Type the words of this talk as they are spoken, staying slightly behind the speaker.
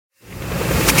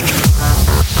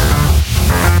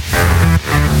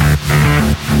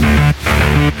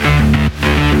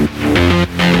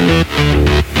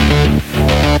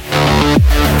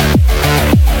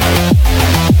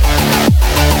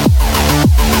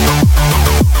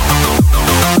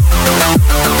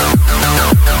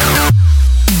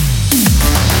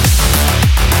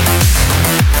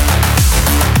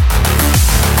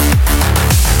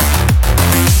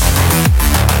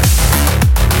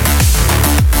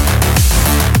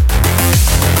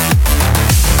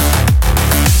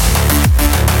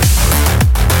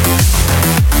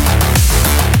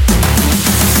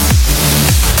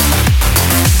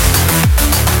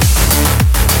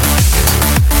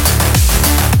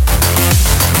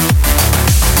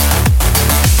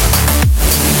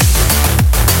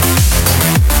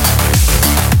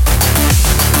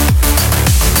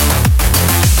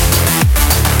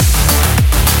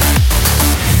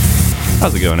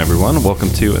How's it going, everyone? Welcome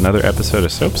to another episode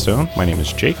of Soapstone. My name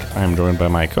is Jake. I am joined by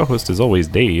my co-host, as always,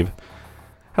 Dave.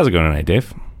 How's it going tonight,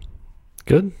 Dave?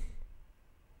 Good.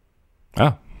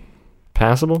 Oh.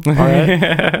 Passable? All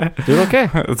right. Doing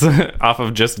okay. It's off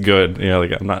of just good. You know,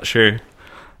 like I'm not sure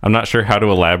how to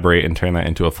elaborate and turn that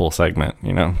into a full segment,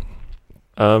 you know?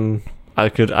 I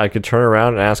could turn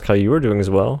around and ask how you were doing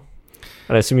as well.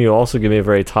 And I assume you also give me a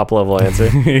very top-level answer.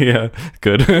 Yeah,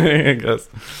 good, I guess.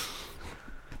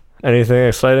 Anything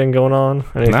exciting going on?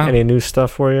 Any new stuff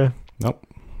for you? Nope.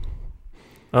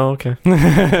 Oh, okay.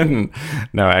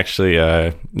 No, actually,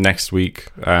 next week,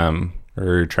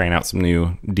 we're trying out some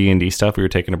new D&D stuff. We were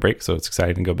taking a break, so it's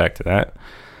exciting to go back to that.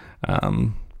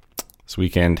 This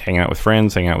weekend, hang out with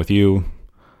friends, hang out with you.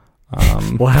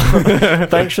 Wow.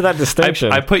 Thanks for that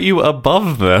distinction. I put you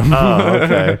above them. Oh,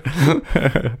 okay.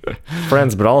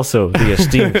 Friends, but also the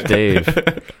esteemed Dave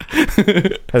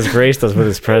has graced us with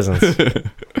his presence.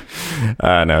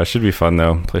 No, it should be fun,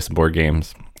 though. Play some board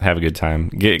games. Have a good time.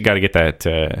 Got to get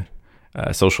that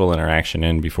social interaction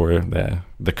in before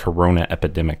the corona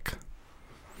epidemic.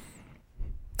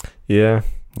 Yeah.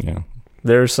 Yeah.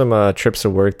 There's some trips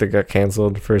to work that got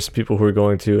canceled for some people who were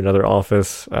going to another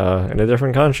office in a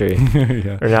different country.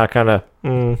 Yeah. They're now kind of,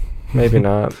 maybe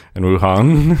not. In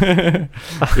Wuhan.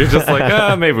 You're just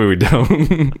like, maybe we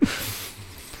don't.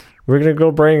 We're going to go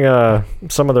bring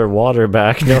some of their water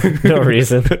back. No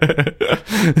reason.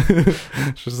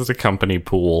 It's just a company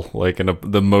pool, like in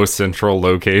the most central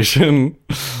location.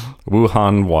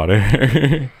 Wuhan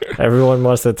water. Everyone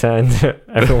must attend.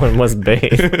 Everyone must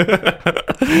bathe.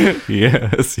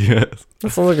 Yes. That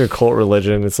sounds like a cult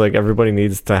religion. It's like everybody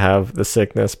needs to have the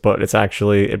sickness, but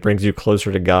it brings you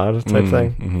closer to God type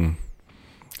thing. Mm-hmm.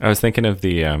 I was thinking of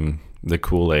the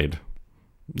Kool-Aid,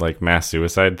 like mass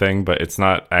suicide thing, but it's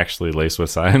not actually laced with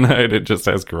cyanide. It just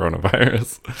has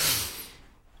coronavirus.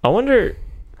 I wonder.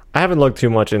 I haven't looked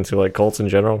too much into like cults in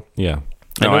general. Yeah.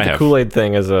 I know the Kool-Aid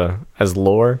thing as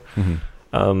lore,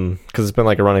 because it's been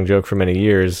like a running joke for many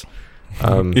years.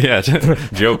 Yeah,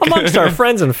 joke amongst our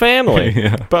friends and family.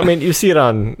 Yeah. But I mean, you see it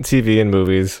on TV and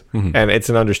movies, and it's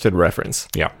an understood reference.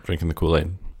 Yeah, drinking the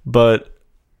Kool-Aid. But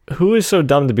who is so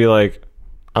dumb to be like,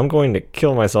 I'm going to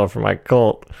kill myself for my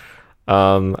cult,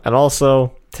 and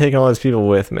also taking all these people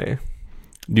with me?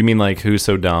 Do you mean like who's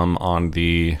so dumb on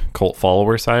the cult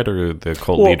follower side or the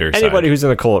cult leader side? Anybody who's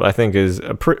in a cult, I think, is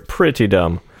pretty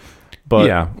dumb. But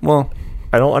yeah, well,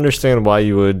 I don't understand why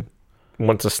you would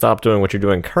want to stop doing what you're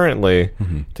doing currently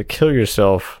to kill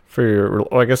yourself for your...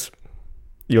 Well, I guess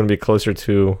you want to be closer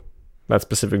to that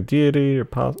specific deity or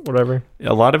whatever.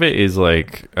 A lot of it is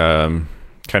like kind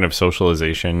of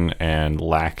socialization and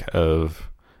lack of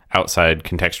outside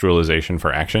contextualization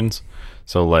for actions.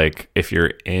 So like if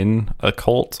you're in a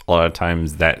cult, a lot of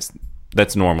times that's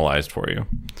normalized for you.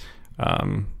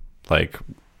 Like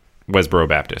Westboro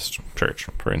Baptist Church,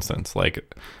 for instance,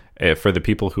 like for the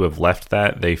people who have left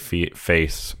that, they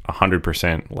face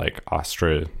 100% like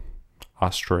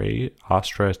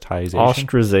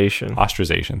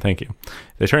ostracization. Thank you.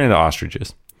 They turn into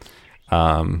ostriches,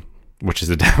 which is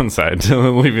a downside to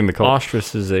leaving the cult.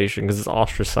 Ostracization, because it's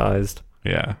ostracized.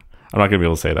 Yeah. I'm not going to be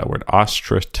able to say that word.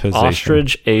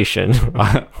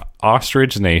 Ostracization.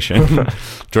 Ostrich Nation.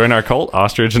 Join our cult,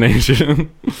 Ostrich Nation.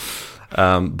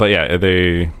 But yeah,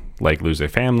 they like lose their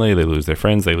family, they lose their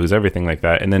friends, they lose everything like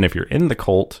that. And then if you're in the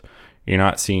cult, you're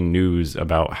not seeing news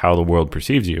about how the world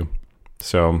perceives you.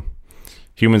 So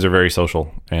humans are very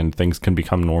social and things can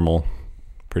become normal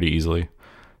pretty easily.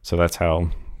 So that's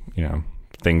how,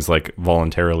 things like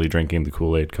voluntarily drinking the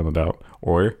Kool-Aid come about,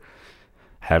 or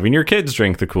having your kids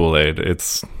drink the Kool-Aid.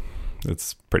 It's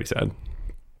pretty sad.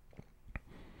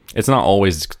 It's not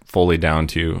always fully down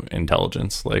to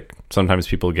intelligence. Like sometimes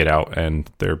people get out and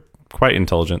they're quite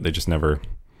intelligent. They just never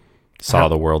saw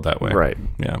the world that way. Right.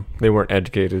 Yeah. They weren't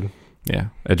educated. Yeah.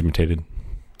 Edumated.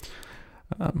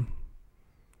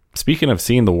 Speaking of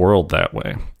seeing the world that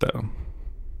way, though.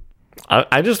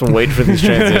 I just wait for these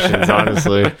transitions,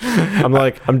 honestly. I'm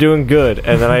like, I'm doing good.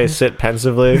 And then I sit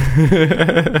pensively,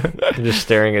 just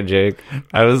staring at Jake.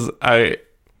 I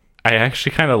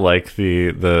actually kind of like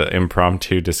the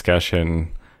impromptu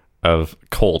discussion of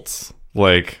cults,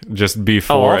 like just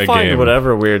before I'll find game.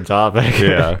 Whatever weird topic.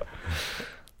 Yeah.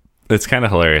 It's kind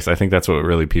of hilarious. I think that's what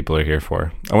really people are here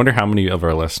for. I wonder how many of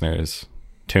our listeners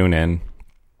tune in,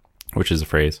 which is a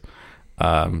phrase,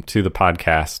 to the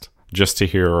podcast just to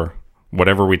hear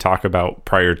whatever we talk about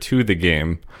prior to the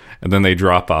game, and then they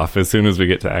drop off as soon as we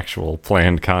get to actual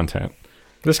planned content.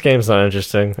 This game's not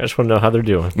interesting. I just want to know how they're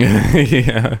doing.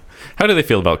 Yeah. How do they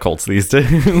feel about cults these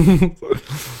days?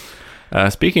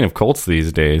 Speaking of cults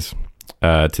these days,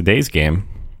 today's game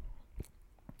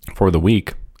for the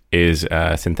week is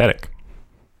Synthetic.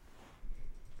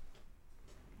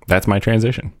 That's my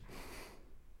transition.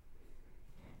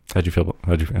 How'd you feel?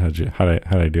 How'd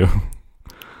I do?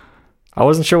 I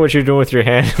wasn't sure what you're doing with your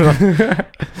hand.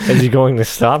 Is you going to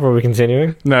stop or are we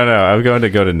continuing? No. I was going to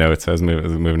go to notes. I was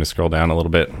moving to scroll down a little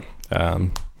bit.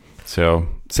 So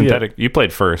Synthetic, you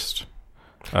played first,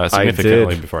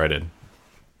 significantly before I did.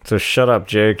 So shut up,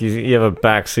 Jake. You have a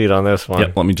back seat on this one.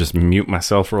 Yep. Let me just mute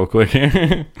myself real quick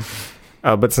here.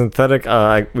 But Synthetic,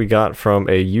 we got from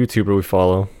a YouTuber we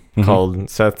follow called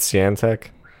SYNTHETIK,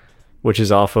 which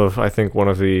is off of, I think, one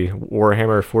of the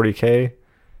Warhammer 40K.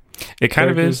 It kind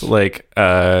of is like,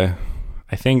 I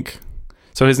think,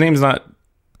 so his name's not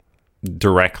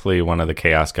directly one of the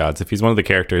Chaos Gods. If he's one of the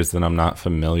characters, then I'm not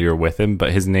familiar with him,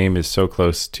 but his name is so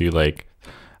close to like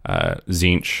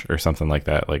Zinch or something like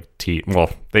that. Like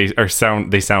they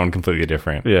sound completely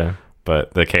different. Yeah.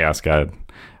 But the Chaos God,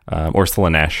 or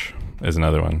Slanesh is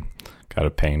another one. God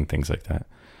of Pain, things like that.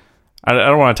 I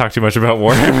don't want to talk too much about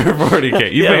Warhammer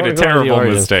 40K. You made a terrible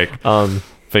mistake. But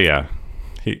yeah,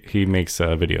 he makes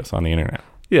videos on the internet.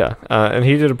 Yeah, and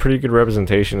he did a pretty good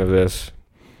representation of this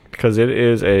because it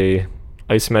is a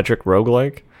isometric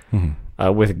roguelike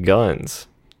with guns.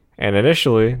 And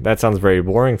initially, that sounds very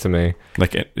boring to me.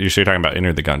 Like, you're talking about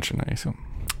Enter the Gungeon, I assume.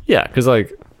 Yeah, because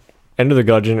like Enter the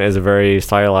Gungeon is a very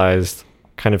stylized,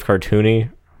 kind of cartoony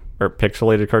or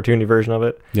pixelated cartoony version of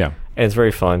it. Yeah, and it's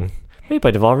very fun. Made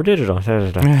by Devolver Digital.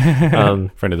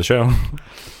 Friend of the show.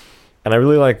 And I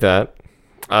really like that.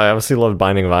 I obviously loved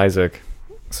Binding of Isaac.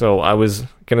 So I was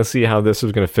going to see how this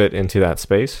was going to fit into that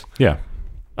space. Yeah.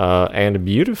 And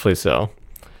beautifully so.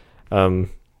 The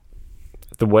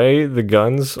way the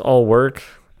guns all work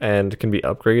and can be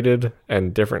upgraded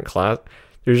and different class,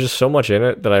 there's just so much in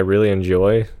it that I really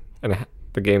enjoy. And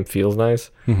the game feels nice.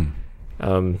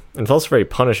 And it's also very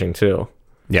punishing too.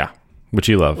 Yeah. Which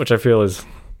you love. Which I feel is...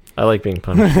 I like being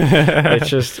punished. It's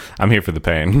just... I'm here for the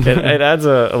pain. it adds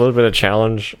a little bit of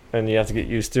challenge, and you have to get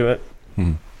used to it.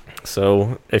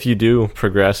 So if you do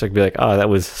progress, it could be like, that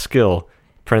was skill,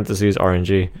 parentheses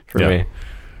RNG for me.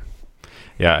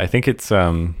 Yeah, I think it's,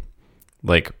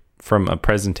 like, from a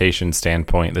presentation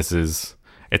standpoint, it's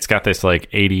got this,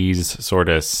 like, 80s sort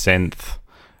of synth,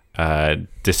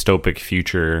 dystopic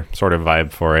future sort of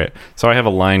vibe for it. So I have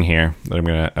a line here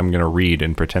that I'm gonna read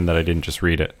and pretend that I didn't just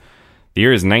read it. The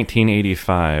year is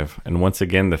 1985, and once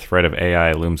again the threat of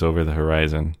AI looms over the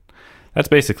horizon. That's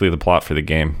basically the plot for the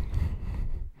game.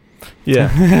 Yeah.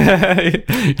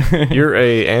 You're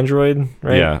a android,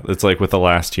 right? Yeah, it's like with the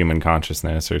last human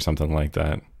consciousness or something like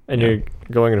that. And you're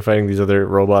going and fighting these other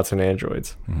robots and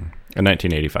androids. In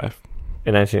 1985.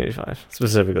 In 1985,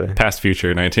 specifically. Past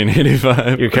future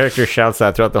 1985. Your character shouts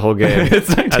that throughout the whole game.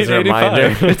 It's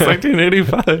 1985. It's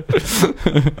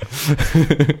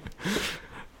 1985.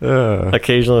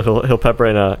 Occasionally he'll pepper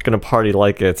in gonna party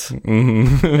like it's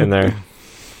in there.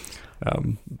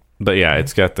 But yeah,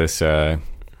 it's got this I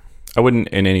wouldn't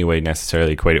in any way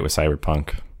necessarily equate it with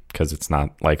Cyberpunk because it's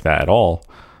not like that at all,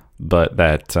 but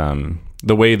that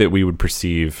the way that we would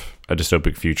perceive a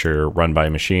dystopic future run by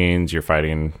machines, you're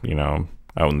fighting,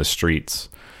 out in the streets.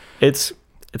 It's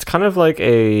kind of like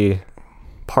a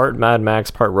part Mad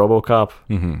Max, part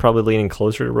RoboCop, probably leaning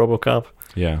closer to RoboCop.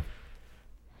 Yeah.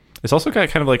 It's also got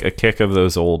kind of like a kick of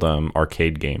those old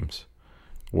arcade games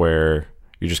where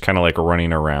you're just kind of like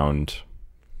running around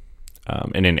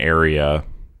in an area.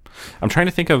 I'm trying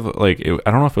to think of like, I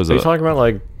don't know if it was... Are you talking about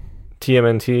like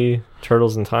TMNT,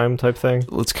 Turtles in Time type thing?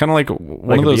 It's kind of like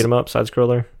one of those... beat 'em up,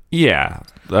 side-scroller? Yeah.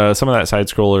 Some of that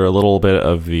side-scroller, a little bit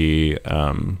of the...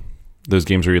 those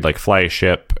games where you'd like fly a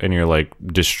ship and you're like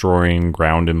destroying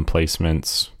ground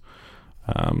emplacements.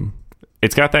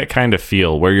 It's got that kind of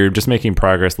feel where you're just making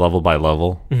progress level by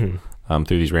level through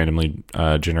these randomly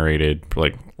generated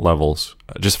like levels,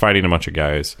 just fighting a bunch of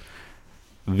guys.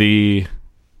 The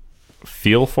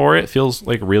feel for it feels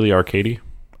like really arcadey,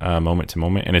 moment to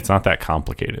moment, and it's not that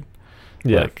complicated.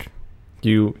 Yeah, like,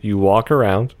 you walk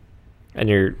around, and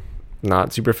you're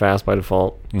not super fast by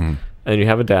default, and you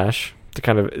have a dash to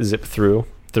kind of zip through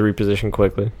to reposition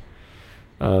quickly,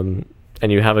 and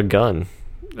you have a gun.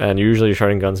 And usually your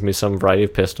starting guns can be some variety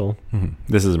of pistol.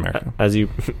 This is America. As you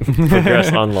progress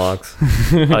unlocks,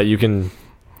 you can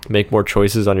make more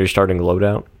choices on your starting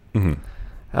loadout.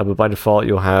 But by default,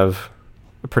 you'll have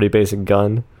a pretty basic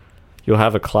gun. You'll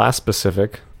have a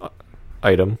class-specific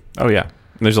item. Oh, yeah.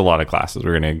 There's a lot of classes.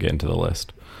 We're going to get into the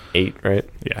list. 8, right?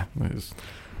 Yeah.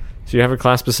 So you have a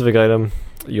class-specific item.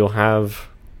 You'll have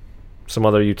some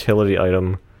other utility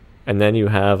item. And then you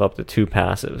have up to 2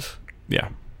 passives. Yeah.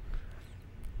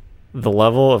 The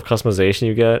level of customization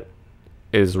you get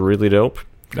is really dope.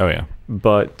 Oh yeah.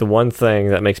 But the one thing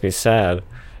that makes me sad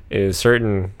is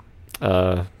certain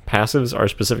passives are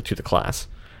specific to the class.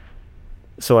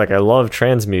 So like I love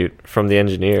transmute from the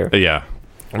engineer, Yeah.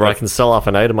 where I can sell off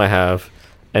an item I have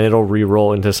and it'll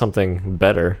re-roll into something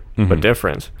better but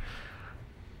different.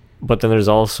 But then there's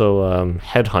also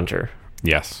Headhunter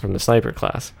Yes. from the sniper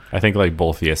class. I think like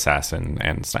both the assassin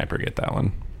and sniper get that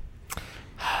one.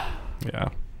 Yeah.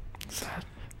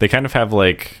 They kind of have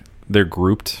like they're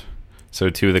grouped, so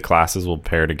two of the classes will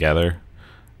pair together.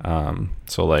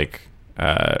 So like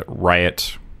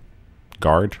Riot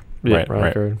Guard, Yeah,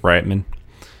 Riot Guard. Riotman,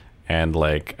 and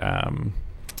like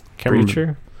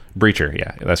Breacher? Breacher,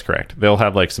 yeah, that's correct. They'll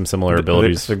have like some similar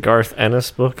abilities. The Garth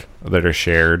Ennis book that are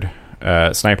shared.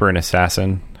 Sniper and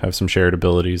assassin have some shared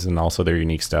abilities and also their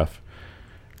unique stuff.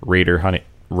 Raider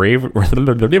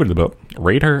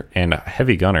and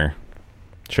heavy gunner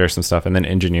share some stuff, and then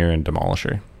engineer and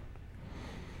demolisher.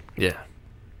 Yeah.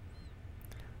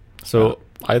 So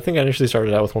I think I initially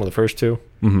started out with one of the first two.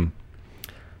 Mm-hmm.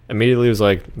 Immediately was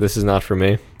like, this is not for me.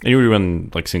 And you were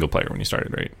doing like single player when you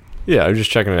started, right? Yeah, I was just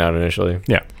checking it out initially.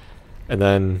 Yeah. And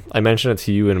then I mentioned it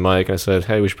to you and Mike, and I said,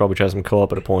 hey, we should probably try some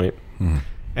co-op at a point.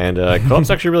 And co-op's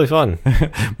actually really fun.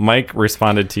 Mike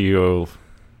responded to you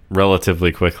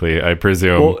relatively quickly, I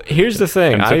presume. Well, here's the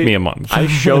thing. It took me a month. I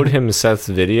showed him Seth's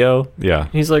video. Yeah.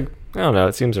 He's like, I don't know,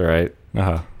 it seems all right.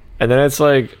 Uh-huh. And then it's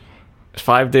like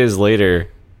 5 days later,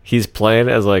 he's playing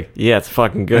it as like, yeah, it's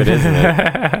fucking good, isn't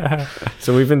it?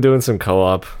 So we've been doing some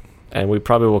co-op, and we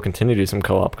probably will continue to do some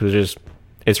co-op because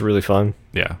it's really fun.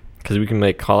 Yeah. Because we can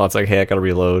make call-outs like, hey, I got to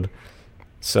reload.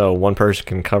 So one person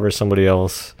can cover somebody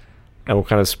else, and we'll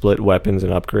kind of split weapons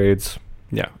and upgrades.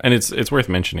 Yeah, and it's worth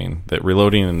mentioning that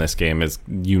reloading in this game is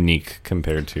unique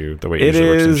compared to the way it usually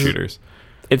works in shooters.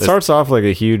 It starts off like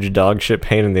a huge dog shit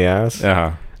pain in the ass.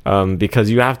 Uh-huh. Because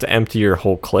you have to empty your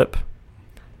whole clip.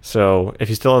 So if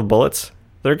you still have bullets,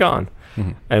 they're gone.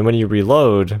 Mm-hmm. And when you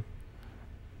reload,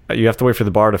 you have to wait for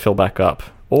the bar to fill back up.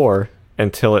 Or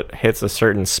until it hits a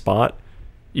certain spot,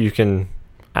 you can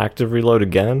active reload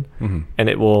again, and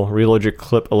it will reload your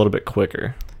clip a little bit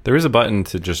quicker. There is a button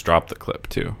to just drop the clip,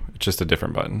 too. It's just a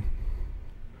different button.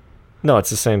 No,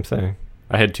 it's the same thing.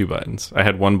 I had two buttons. I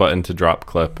had one button to drop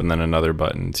clip, and then another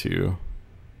button to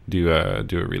do a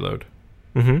reload.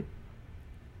 Mm-hmm.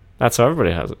 That's how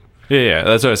everybody has it. Yeah,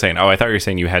 that's what I was saying. Oh, I thought you were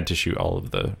saying you had to shoot all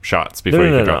of the shots before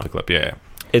you could drop the clip. Yeah.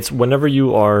 It's whenever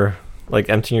you are like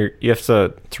emptying you have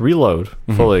to reload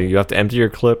fully, you have to empty your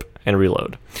clip and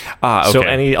reload. Okay. So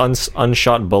any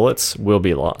unshot bullets will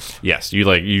be lost. Yes,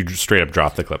 you straight up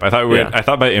drop the clip. I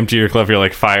thought by empty your clip, you're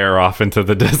like fire off into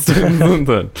the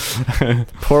distance.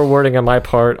 Poor wording on my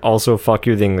part. Also, fuck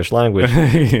you, the English language.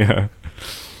 Yeah.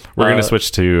 We're going to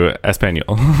switch to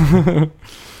Espanol.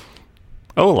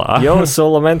 Hola. Yo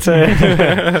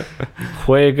solamente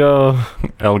juego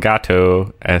El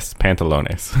gato es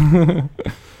pantalones.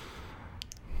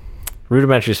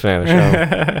 Rudimentary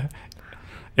Spanish.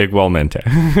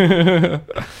 Igualmente.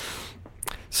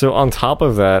 So on top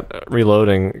of that,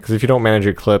 reloading, because if you don't manage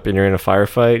your clip and you're in a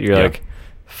firefight, you're like,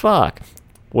 fuck.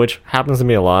 Which happens to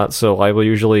me a lot. So I will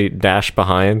usually dash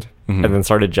behind and then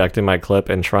start ejecting my clip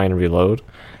and try and reload.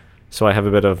 So I have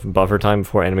a bit of buffer time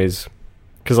before enemies.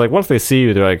 Because like once they see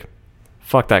you, they're like,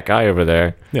 fuck that guy over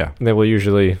there. Yeah. And they will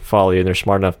usually follow you, and they're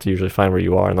smart enough to usually find where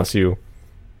you are unless you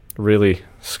really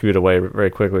scoot away very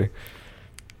quickly.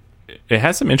 It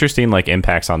has some interesting like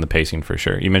impacts on the pacing for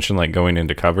sure. You mentioned like going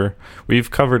into cover. We've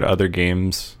covered other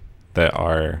games that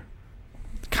are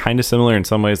kind of similar in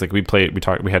some ways. Like we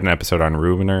had an episode on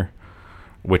Ruiner,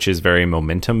 which is very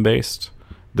momentum based.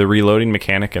 The reloading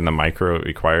mechanic and the micro it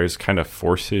requires kind of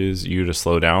forces you to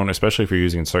slow down, especially if you're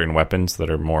using certain weapons that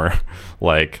are more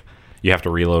like you have to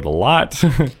reload a lot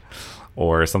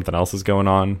or something else is going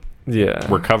on. Yeah.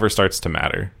 Where cover starts to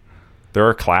matter. There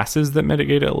are classes that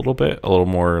mitigate it a little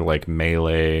more like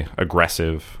melee,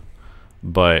 aggressive,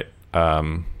 but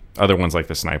other ones like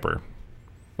the sniper,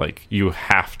 like you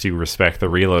have to respect the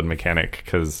reload mechanic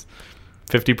because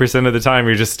 50% of the time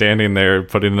you're just standing there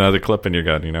putting another clip in your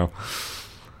gun, you know?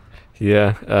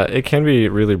 Yeah, it can be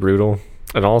really brutal.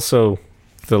 And also,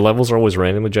 the levels are always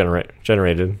randomly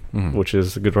generated, which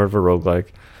is a good part of a roguelike.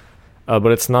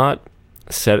 But it's not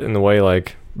set in the way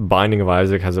like Binding of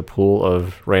Isaac has a pool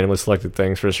of randomly selected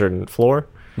things for a certain floor.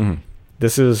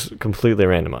 This is completely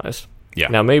randomized. Yeah.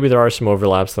 Now, maybe there are some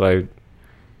overlaps that I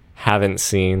haven't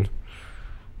seen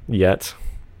yet.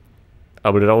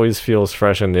 But it always feels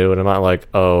fresh and new, and I'm not like,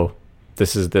 oh,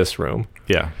 this is this room.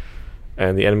 Yeah.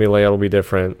 And the enemy layout will be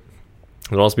different.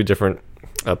 There'll also be different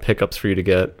pickups for you to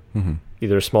get.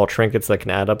 Either small trinkets that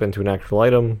can add up into an actual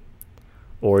item,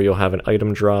 or you'll have an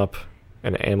item drop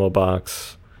an ammo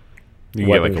box, You can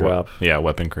weapon get drop. a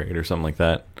weapon crate or something like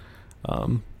that.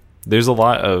 There's a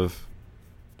lot of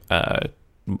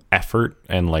effort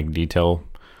and like detail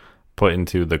put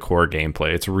into the core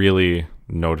gameplay. It's really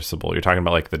noticeable. You're talking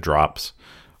about like the drops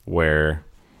where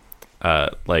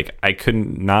like I could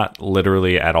not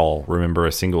literally at all remember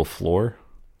a single floor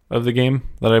of the game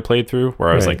that I played through where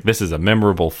I was like, this is a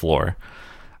memorable floor.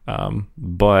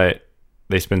 But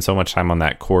they spend so much time on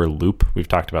that core loop. We've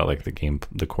talked about like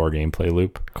the core gameplay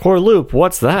loop. Core loop,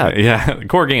 what's that? Yeah,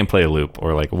 core gameplay loop,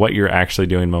 or like what you're actually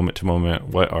doing moment to moment.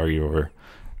 What are your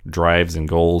drives and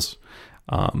goals?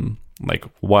 Like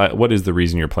what is the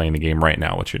reason you're playing the game right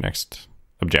now? What's your next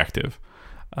objective?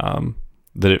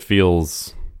 That it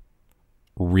feels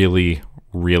really,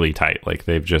 really tight. Like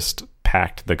they've just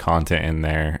packed the content in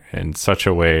there in such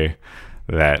a way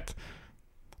that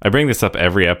I bring this up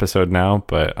every episode now,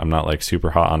 but I'm not like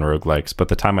super hot on roguelikes. But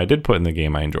the time I did put in the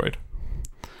game, I enjoyed.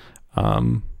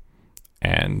 And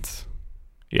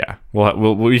yeah,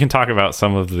 we can talk about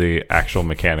some of the actual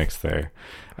mechanics there.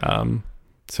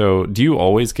 So do you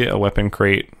always get a weapon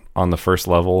crate on the first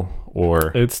level,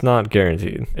 or It's not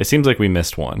guaranteed. it seems like we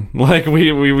missed one? Like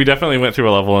we definitely went through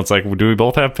a level and it's like, do we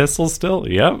both have pistols still?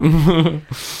 Yep.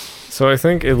 So I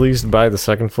think at least by the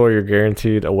second floor, you're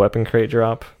guaranteed a weapon crate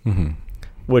drop,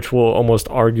 which will almost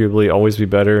arguably always be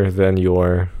better than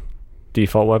your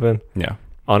default weapon. Yeah.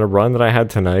 On a run that I had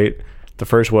tonight, the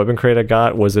first weapon crate I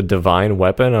got was a divine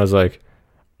weapon. I was like,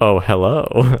 oh,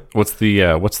 hello. What's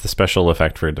the special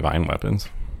effect for divine weapons?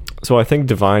 So I think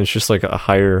divine's just like a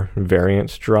higher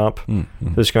variant drop.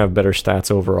 It's just gonna have better stats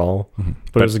overall.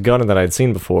 But it was a gun that I'd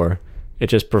seen before. It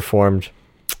just performed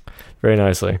very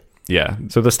nicely. Yeah.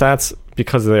 So the stats,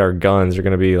 because they are guns, are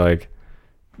going to be like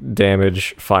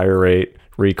damage, fire rate,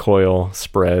 recoil,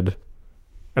 spread.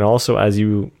 And also as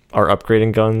you are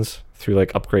upgrading guns through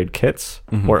like upgrade kits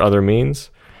or other means,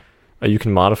 you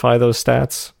can modify those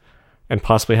stats and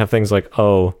possibly have things like,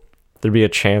 oh, there'd be a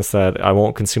chance that I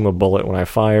won't consume a bullet when I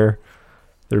fire.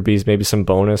 There'd be maybe some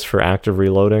bonus for active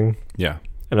reloading. Yeah.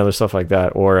 And other stuff like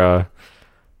that. Or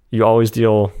you always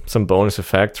deal some bonus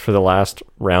effect for the last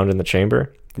round in the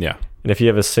chamber. Yeah. And if you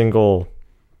have a single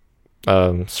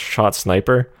shot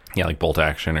sniper, Yeah, like bolt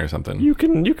action or something. you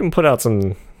can put out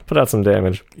some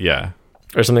damage. Yeah.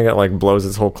 Or something that like blows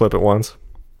its whole clip at once.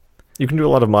 You can do a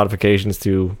lot of modifications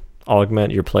to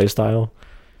augment your playstyle,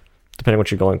 depending on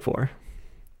what you're going for.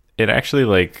 It actually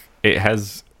like it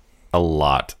has a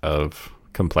lot of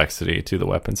complexity to the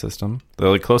weapon system. The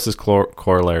like closest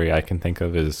corollary I can think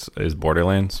of is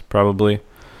Borderlands, probably.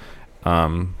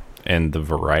 And the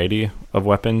variety of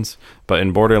weapons. But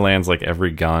in Borderlands, like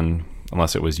every gun,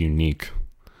 unless it was unique,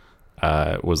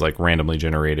 was like randomly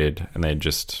generated, and they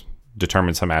just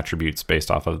determined some attributes based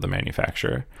off of the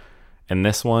manufacturer. In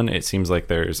this one, it seems like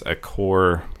there's a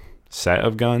core set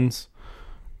of guns.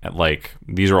 Like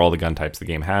these are all the gun types the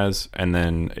game has, and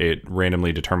then it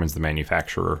randomly determines the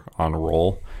manufacturer on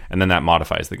roll, and then that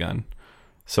modifies the gun.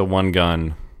 So one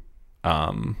gun,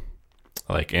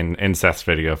 like in Seth's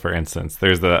video, for instance,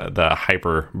 there's the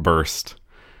hyper burst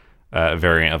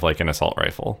variant of like an assault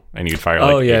rifle, and you'd fire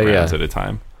like 8 rounds at a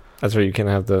time. That's where you can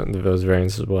have those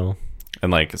variants as well.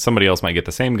 And like somebody else might get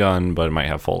the same gun, but it might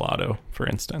have full auto, for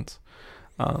instance.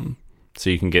 So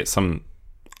you can get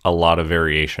a lot of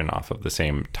variation off of the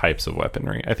same types of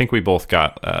weaponry. I think we both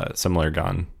got a similar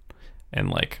gun, and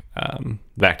like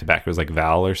back to back, it was like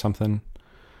Val or something,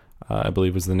 I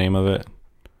believe was the name of it.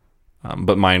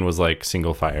 But mine was like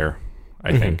single fire,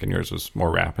 I think, and yours was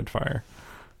more rapid fire.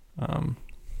 And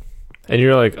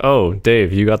you're like, oh,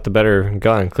 Dave, you got the better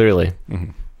gun, clearly.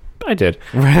 I did.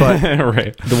 But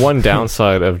Right. The one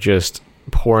downside of just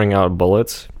pouring out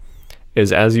bullets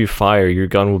is as you fire, your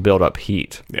gun will build up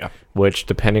heat. Yeah. Which,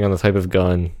 depending on the type of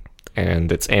gun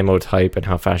and its ammo type and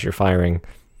how fast you're firing,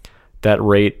 that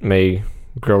rate may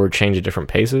grow or change at different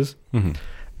paces.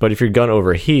 But if your gun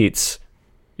overheats,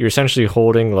 you're essentially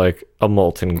holding like a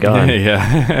molten gun.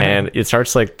 Yeah. And it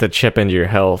starts like to chip into your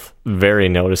health very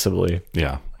noticeably.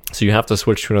 Yeah. So you have to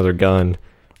switch to another gun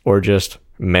or just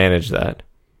manage that.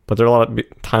 But there are a lot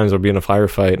of times I'll be in a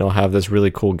firefight and I'll have this really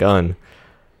cool gun.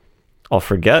 I'll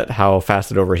forget how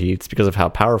fast it overheats because of how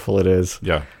powerful it is.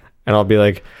 Yeah. And I'll be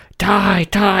like, die,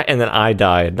 and then I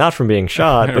died. Not from being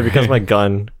shot, but because my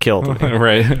gun killed me.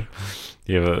 Right.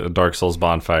 You have a Dark Souls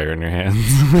bonfire in your hands.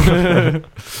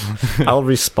 I'll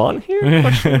respawn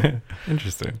here?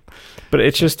 Interesting. But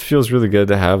it just feels really good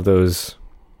to have those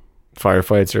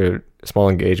firefights or small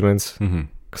engagements.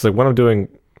 Because like when I'm doing,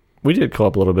 we did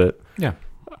co-op a little bit. Yeah.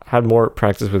 Had more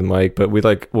practice with Mike, but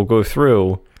we'll go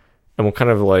through and we'll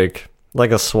kind of like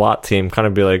a SWAT team, kind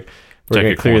of be like, we're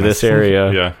going to clear this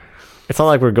area. Yeah. It's not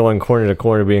like we're going corner to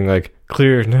corner being like,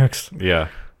 clear next. Yeah.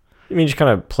 I mean, you just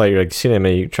kind of play, like, see them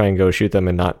and you try and go shoot them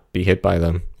and not be hit by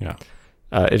them. Yeah.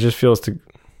 It just feels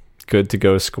good to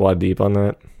go squad deep on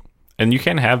that. And you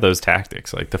can have those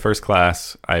tactics. Like the first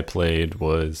class I played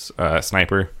was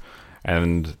sniper,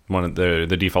 and one of the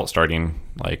default starting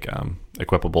like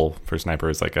equipable for sniper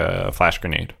is like a flash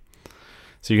grenade.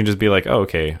 So you can just be like, oh,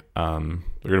 okay, we're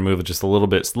gonna move just a little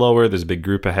bit slower. There's a big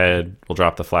group ahead. We'll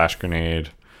drop the flash grenade.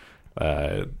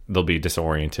 They'll be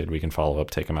disoriented. We can follow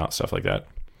up, take them out, stuff like that.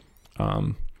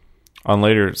 On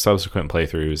later subsequent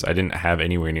playthroughs, I didn't have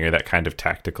anywhere near that kind of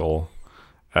tactical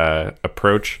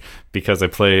approach because I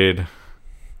played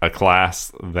a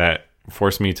class that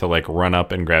forced me to like run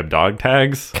up and grab dog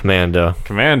tags. Commando.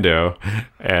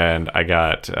 And I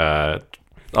got a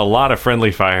lot of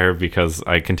friendly fire because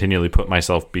I continually put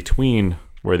myself between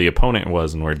where the opponent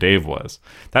was and where Dave was.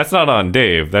 That's not on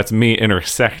Dave. That's me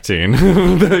intersecting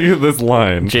this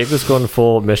line. Jake was going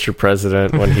full Mr.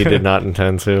 President when he did not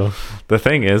intend to. The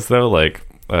thing is, though, like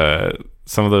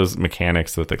some of those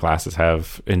mechanics that the classes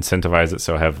have incentivize it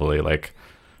so heavily. Like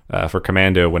for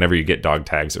Commando, whenever you get dog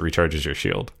tags, it recharges your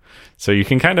shield. So you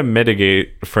can kind of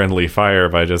mitigate friendly fire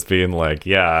by just being like,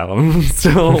 yeah, I'm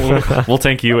still, we'll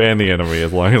tank you and the enemy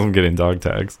as long as I'm getting dog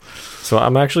tags. So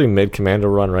I'm actually mid-Commando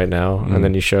run right now, and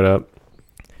then you showed up.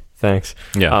 Thanks.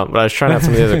 Yeah. But I was trying out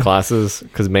some of the other classes,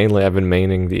 because mainly I've been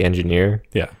maining the Engineer.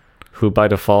 Yeah. Who by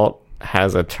default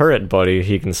has a turret buddy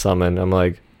he can summon. I'm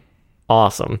like,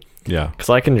 awesome. Yeah.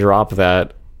 Because I can drop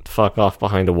that, fuck off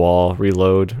behind a wall,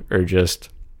 reload, or just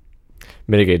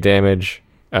mitigate damage,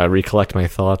 recollect my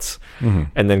thoughts,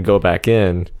 and then go back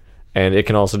in. And it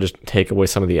can also just take away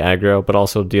some of the aggro, but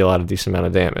also deal out a decent amount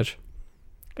of damage.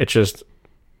 It's just,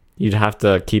 you'd have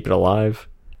to keep it alive.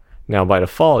 Now, by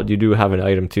default, you do have an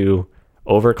item to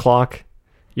overclock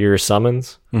your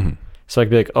summons. So I could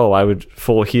be like, oh, I would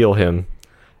full heal him,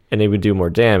 and it would do more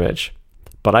damage.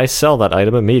 But I sell that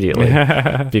item immediately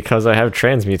because I have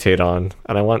Transmutate on,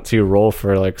 and I want to roll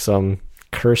for like some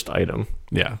cursed item.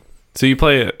 Yeah. So you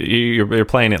play you're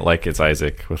playing it like it's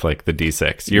Isaac with like the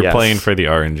D6. You're playing for the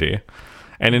RNG.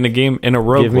 And in a game, in a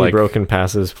rogue, give me broken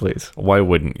passes, please. Why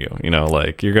wouldn't you? You know,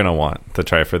 like you're gonna want to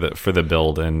try for the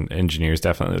build, and Engineer is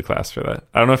definitely the class for that.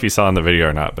 I don't know if you saw in the video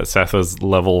or not, but Seth was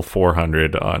level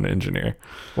 400 on Engineer.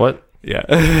 What? Yeah.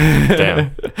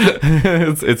 Damn.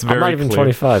 It's very. I'm not even clear.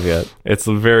 25 yet. It's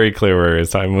very clear where his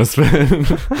time was spent.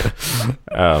 You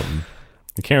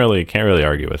can't really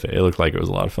argue with it. It looked like it was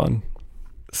a lot of fun.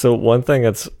 So one thing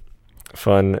that's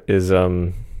fun is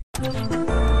and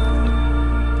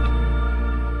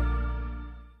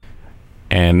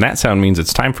that sound means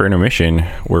it's time for intermission,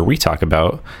 where we talk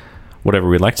about whatever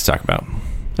we'd like to talk about.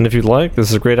 And if you'd like, this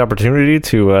is a great opportunity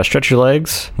to stretch your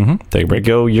legs, take a break,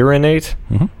 go urinate,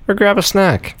 or grab a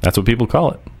snack. That's what people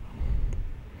call it.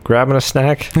 Grabbing a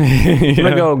snack? I'm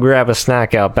gonna go grab a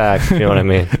snack out back. You know what I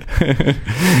mean?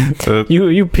 So,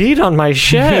 you peed on my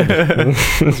shed.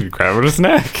 Grabbing a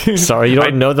snack. Sorry, you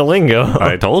don't know the lingo.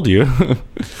 I told you.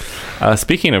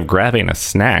 Speaking of grabbing a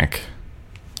snack,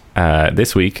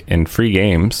 this week in free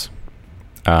games,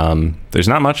 there's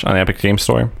not much on the Epic Games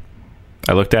Store.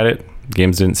 I looked at it.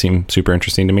 Games didn't seem super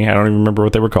interesting to me. I don't even remember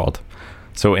what they were called.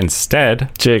 So instead...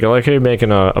 Jake, I like how you're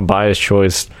making a biased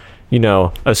choice, you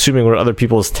know, assuming what other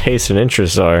people's tastes and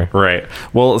interests are. Right.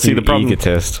 Well, see, the problem...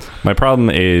 Egotist. My problem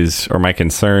is, or my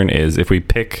concern is, if we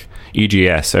pick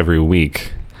EGS every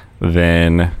week,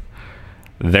 then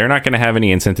they're not going to have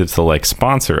any incentive to, like,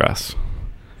 sponsor us.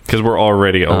 Because we're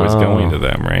already always going to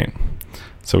them, right?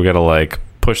 So we got to, like,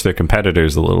 push their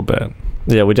competitors a little bit.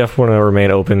 Yeah, we definitely want to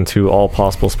remain open to all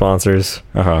possible sponsors.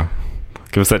 Give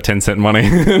us that 10-cent money.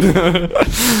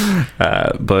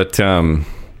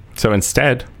 So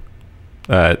instead,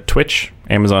 Twitch,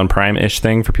 Amazon Prime-ish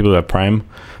thing for people who have Prime,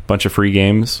 bunch of free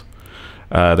games.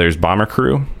 There's Bomber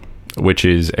Crew, which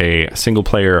is a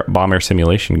single-player bomber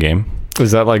simulation game.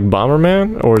 Is that like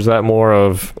Bomberman, or is that more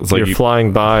of you're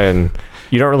flying by and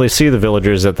you don't really see the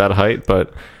villagers at that height,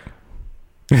 but...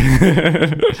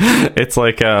 It's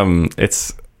like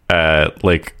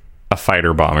like a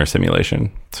fighter bomber simulation.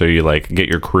 So you like get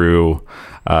your crew,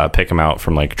 pick them out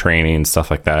from like training and stuff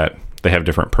like that. They have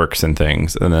different perks and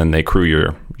things, and then they crew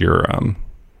your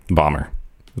bomber.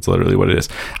 That's literally what it is.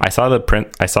 I saw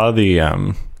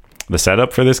the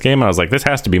setup for this game, and I was like, this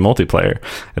has to be multiplayer.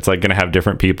 It's like gonna have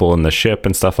different people in the ship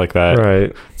and stuff like that.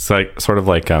 Right. It's like sort of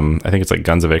like I think it's like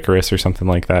Guns of Icarus or something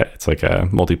like that. It's like a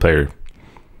multiplayer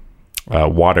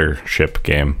water ship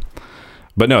game.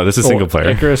 But no, this is single player.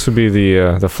 Icarus would be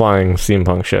the flying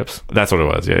steampunk ships. That's what it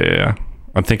was. Yeah.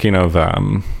 I'm thinking of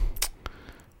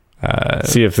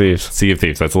Sea of Thieves. Sea of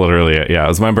Thieves. That's literally it.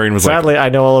 Yeah, my brain was Sadly, I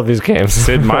know all of these games.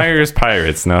 Sid Meier's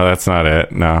Pirates. No, that's not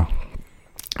it. No,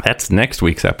 that's next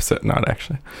week's episode. Not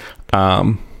actually.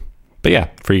 But yeah,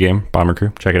 free game, Bomber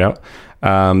Crew. Check it out.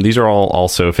 These are all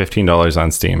also $15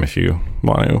 on Steam if you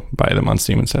want to buy them on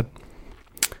Steam instead.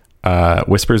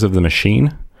 Whispers of the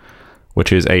Machine,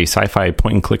 which is a sci-fi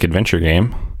point-and-click adventure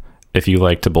game. If you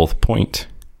like to both point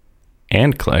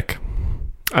and click.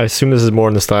 I assume this is more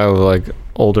in the style of like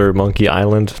older Monkey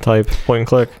Island type point and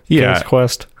click. Yeah, King's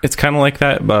Quest. It's kind of like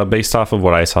that, based off of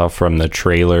what I saw from the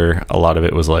trailer. A lot of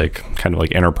it was like kind of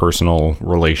like interpersonal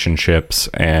relationships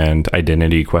and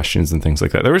identity questions and things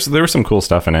like that. There was some cool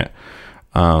stuff in it,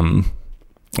 or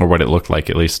what it looked like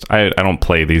at least. I don't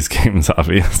play these games,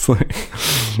 obviously.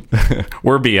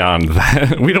 We're beyond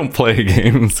that. We don't play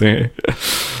games here.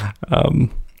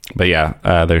 But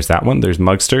yeah, there's that one. There's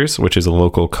Mugsters, which is a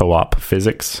local co-op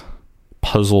physics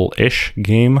puzzle-ish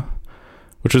game,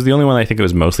 which was the only one I think it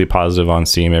was mostly positive on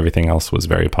Steam. Everything else was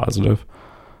very positive.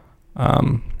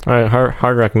 All right,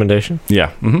 hard recommendation.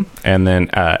 Yeah. Mm-hmm. And then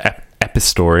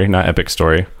Epistory, not Epic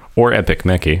Story, or Epic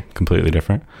Mickey, completely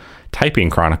different. Typing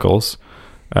Chronicles,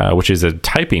 which is a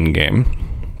typing game.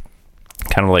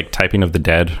 Kind of like Typing of the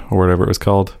Dead or whatever it was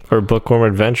called. Or Bookworm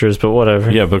Adventures, but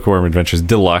whatever. Yeah, Bookworm Adventures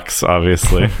Deluxe,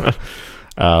 obviously.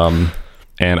 And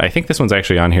I think this one's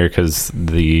actually on here because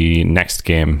the next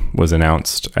game was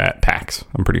announced at PAX,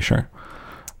 I'm pretty sure.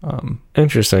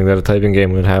 Interesting that a typing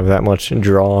game would have that much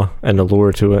draw and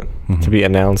allure to it to be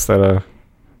announced at a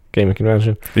gaming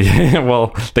convention. Yeah,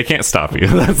 well, they can't stop you.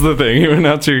 That's the thing. You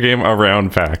announce your game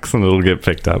around PAX and it'll get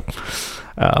picked up.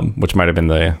 Which might have been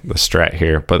the strat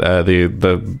here, but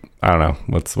the I don't know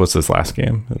what's this last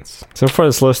game. So far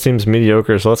this list seems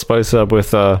mediocre, so let's spice it up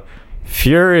with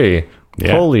Fury.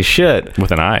 Yeah. Holy shit,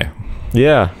 with an I.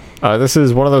 Yeah, this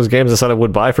is one of those games I said I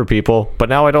would buy for people, but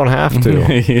now I don't have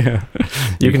to. Yeah,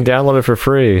 you can download it for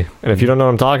free, and if you don't know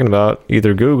what I'm talking about,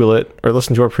 either Google it or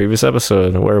listen to our previous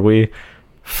episode where we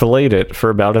filleted it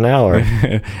for about an hour.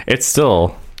 It's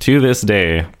still to this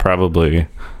day probably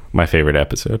my favorite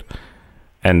episode.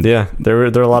 And yeah, there are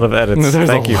a lot of edits.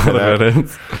 Thank you for that.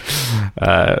 Edits.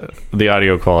 The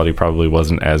audio quality probably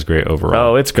wasn't as great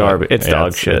overall. Oh, it's garbage. It's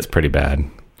dog shit. It's pretty bad.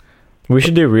 We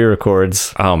should do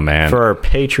re-records. Oh man, for our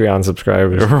Patreon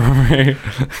subscribers.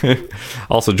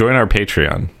 Also, join our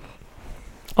Patreon.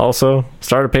 Also,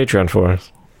 start a Patreon for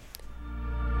us.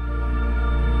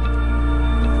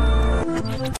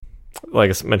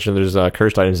 Like I mentioned, there's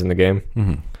cursed items in the game.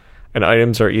 Mm-hmm. And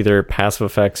items are either passive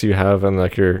effects you have in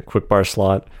like your quick bar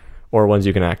slot or ones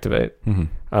you can activate.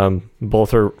 Mm-hmm.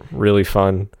 Both are really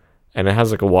fun, and it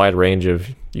has like a wide range of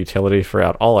utility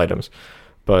throughout all items.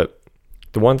 But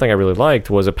the one thing I really liked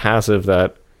was a passive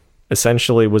that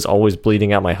essentially was always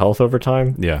bleeding out my health over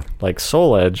time. Yeah. Like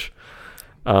Soul Edge.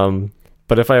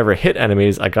 But if I ever hit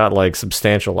enemies, I got like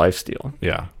substantial lifesteal.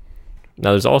 Yeah. Now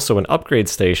there's also an upgrade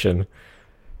station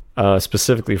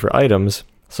specifically for items.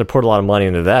 So I poured a lot of money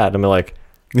into that. I'm like,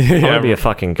 I'm gonna be a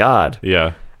fucking god.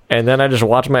 Yeah. And then I just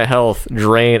watched my health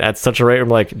drain at such a rate. I'm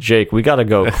like, Jake, we gotta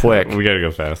go quick. We gotta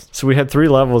go fast. So we had 3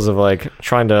 levels of like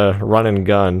trying to run and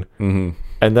gun. Mm-hmm.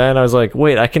 And then I was like,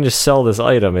 wait, I can just sell this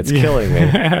item. It's killing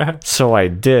me. So I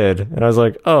did. And I was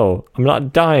like, oh, I'm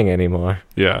not dying anymore.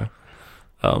 Yeah.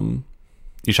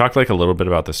 You talked like a little bit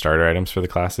about the starter items for the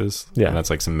classes. Yeah. And that's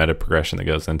like some meta progression that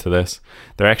goes into this.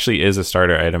 There actually is a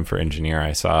starter item for engineer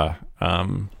I saw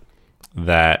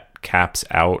that caps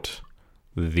out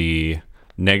the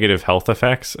negative health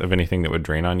effects of anything that would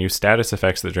drain on you. Status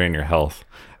effects that drain your health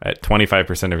at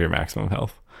 25% of your maximum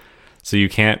health. So you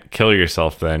can't kill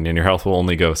yourself then, and your health will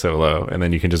only go so low, and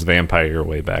then you can just vampire your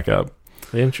way back up.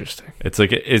 Interesting. It's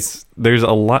like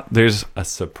there's a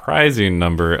surprising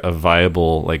number of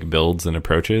viable like builds and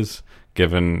approaches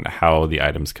given how the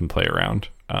items can play around.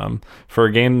 For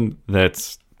a game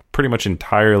that's pretty much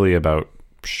entirely about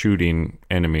shooting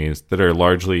enemies that are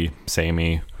largely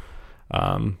samey,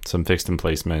 some fixed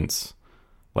emplacements,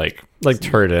 like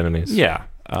turret enemies. Yeah.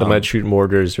 That might shoot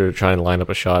mortars or try and line up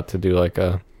a shot to do like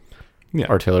a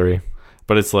artillery.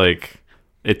 But it's like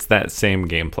it's that same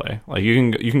gameplay. Like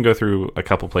you can go through a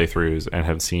couple playthroughs and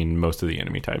have seen most of the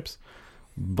enemy types,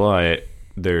 but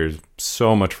there's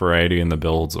so much variety in the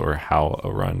builds or how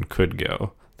a run could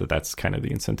go that's kind of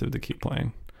the incentive to keep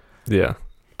playing. Yeah,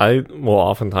 I will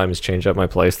oftentimes change up my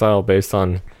playstyle based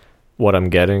on what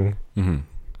I'm getting. Mm-hmm.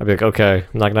 I'd be like, okay,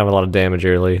 I'm not gonna have a lot of damage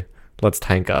early. Let's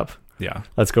tank up. Yeah,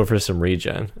 let's go for some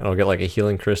regen, and I'll get like a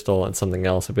healing crystal and something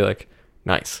else. I'd be like,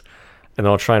 nice, and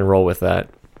then I'll try and roll with that.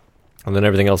 And then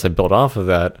everything else I build off of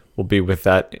that will be with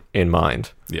that in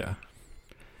mind. Yeah.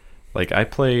 Like I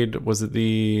played, was it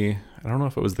the I don't know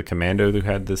if it was the Commando who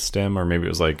had this stim, or maybe it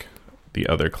was like the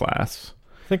other class.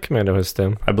 I think Commando has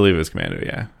stim. I believe it was Commando,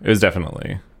 yeah. It was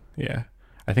definitely, yeah.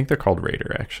 I think they're called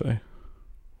Raider, actually.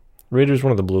 Raider's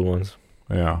one of the blue ones.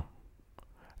 Yeah.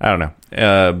 I don't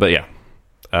know. But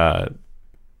yeah.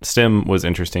 Stim was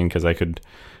interesting because I could...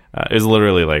 it was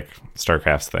literally like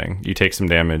StarCraft's thing. You take some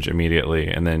damage immediately,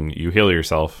 and then you heal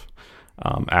yourself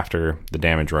after the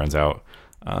damage runs out.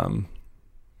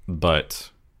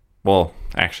 But, well,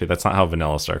 actually, that's not how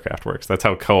vanilla StarCraft works. That's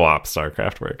how co-op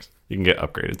StarCraft works. You can get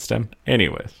upgraded stim.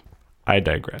 Anyways, I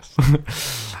digress.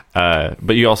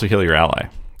 But you also heal your ally.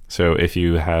 So if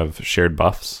you have shared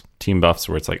buffs, team buffs,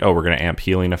 where it's like, oh, we're going to amp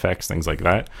healing effects, things like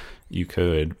that, you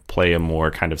could play a more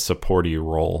kind of supporty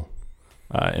role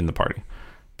in the party.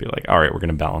 Be like, all right, we're going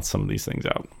to balance some of these things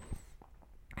out.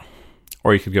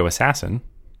 Or you could go assassin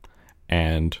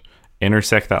and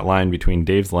intersect that line between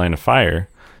Dave's line of fire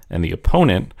and the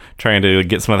opponent, trying to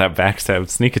get some of that backstab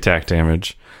sneak attack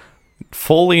damage,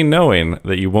 fully knowing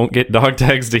that you won't get dog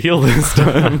tags to heal this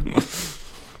time.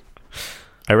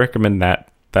 I recommend that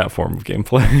form of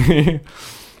gameplay.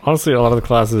 Honestly, a lot of the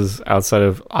classes outside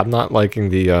of... I'm not liking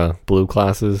the blue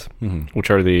classes,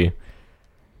 which are the...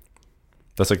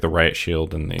 That's like the Riot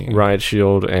Shield and the... Riot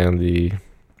Shield and the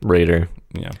Raider.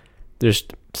 Yeah. They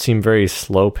just seem very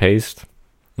slow-paced.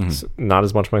 It's not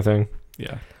as much my thing.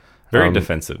 Yeah. Very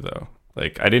defensive, though.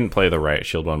 Like, I didn't play the Riot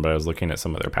Shield one, but I was looking at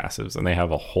some of their passives, and they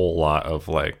have a whole lot of,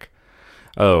 like,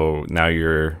 oh, now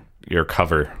your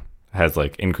cover has,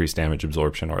 like, increased damage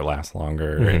absorption or lasts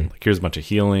longer. And, like, here's a bunch of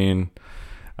healing.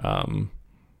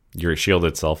 Your shield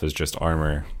itself is just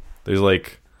armor. There's,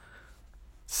 like,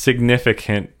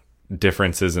 significant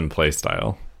differences in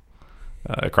playstyle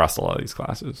across a lot of these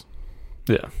classes.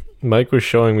 Yeah. Mike was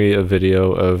showing me a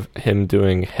video of him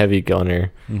doing heavy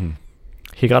gunner.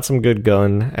 He got some good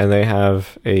gun, and they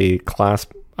have a class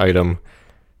item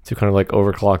to kind of like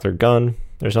overclock their gun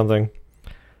or something.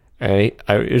 And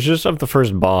it's just of the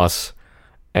first boss,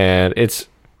 and it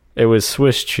was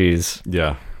Swiss cheese.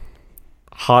 Yeah.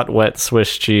 Hot, wet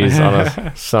Swiss cheese on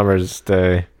a summer's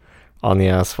day on the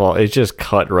asphalt. It just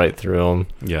cut right through him.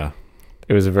 Yeah.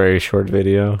 It was a very short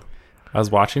video. I was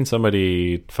watching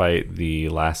somebody fight the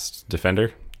last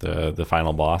defender, the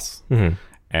final boss,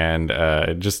 and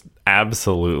it just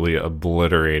absolutely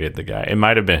obliterated the guy. It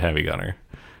might have been heavy gunner,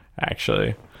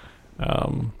 actually.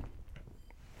 It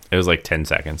was like 10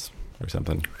 seconds or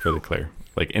something for the clear.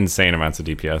 Like insane amounts of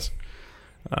DPS.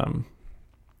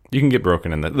 You can get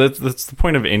broken in that. That's the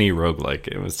point of any roguelike.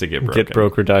 It was to get broken. Get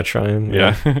broke or die trying.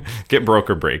 Yeah. Get broke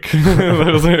or break.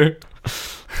 Those are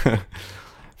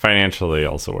financially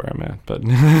also where I'm at. But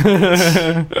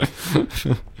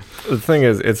the thing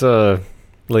is, it's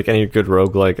like any good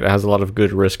roguelike, it has a lot of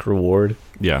good risk reward.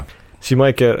 Yeah. So you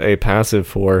might get a passive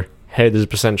for, hey, there's a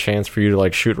percent chance for you to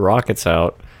like shoot rockets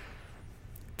out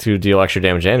to deal extra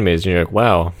damage to enemies. And you're like,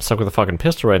 wow, I'm stuck with a fucking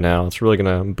pistol right now. It's really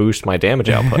going to boost my damage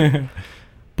output.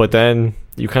 But then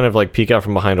you kind of like peek out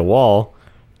from behind a wall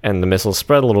and the missiles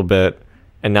spread a little bit.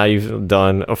 And now you've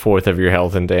done a fourth of your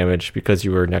health and damage because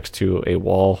you were next to a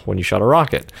wall when you shot a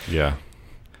rocket. Yeah.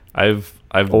 I've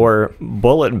or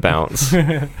bullet bounce.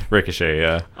 Ricochet,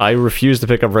 yeah. I refuse to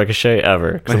pick up Ricochet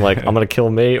ever because I'm like, I'm going to kill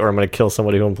me or I'm going to kill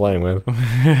somebody who I'm playing with.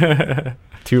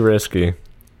 Too risky.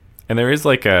 And there is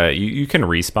like a... You can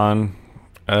respawn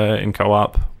in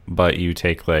co-op, but you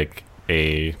take like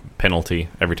a penalty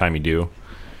every time you do.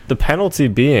 The penalty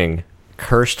being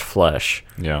cursed flesh.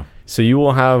 Yeah. So you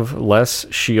will have less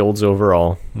shields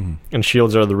overall, and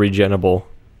shields are the regenable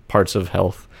parts of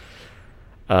health.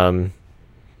 I'm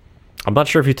not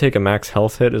sure if you take a max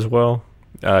health hit as well.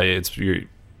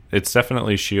 It's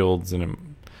definitely shields,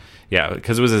 and yeah,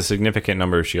 because it was a significant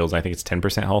number of shields. I think it's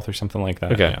 10% health or something like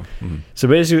that. Okay. Yeah. So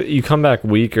basically, you come back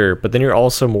weaker, but then you're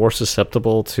also more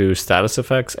susceptible to status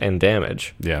effects and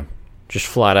damage. Yeah. Just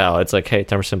flat out, it's like, hey,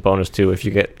 10% bonus too if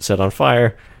you get set on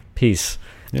fire. Peace.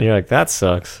 Yeah. And you're like, that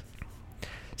sucks.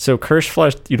 So cursed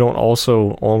flesh you don't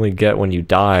also only get when you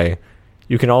die.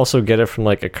 You can also get it from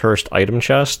like a cursed item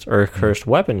chest or a cursed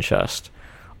weapon chest.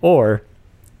 Or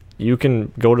you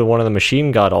can go to one of the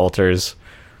machine god altars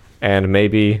and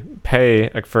maybe pay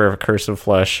for a curse of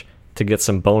flesh to get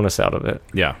some bonus out of it.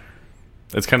 Yeah.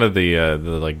 It's kind of the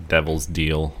like devil's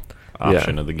deal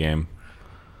option of the game.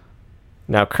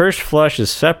 Now cursed flesh is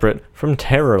separate from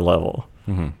terror level.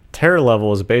 Terror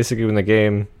level is basically when the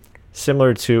game,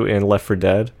 similar to in Left 4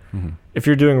 Dead, if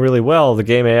you're doing really well, the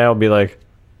game AI will be like,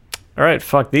 all right,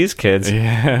 fuck these kids,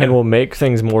 and will make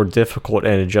things more difficult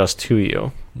and adjust to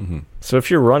you. So if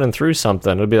you're running through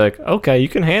something, it'll be like, okay, you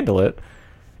can handle it,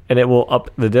 and it will up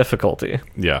the difficulty.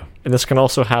 Yeah. And this can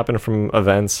also happen from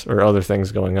events or other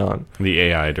things going on. The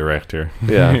AI director.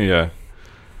 Yeah. Yeah.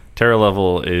 Terra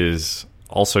level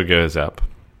also goes up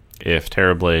if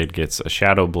Terrorblade gets a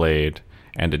Shadow Blade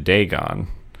and a Dagon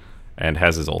and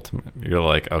has his ultimate. You're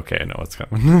like, okay, I know what's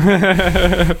coming.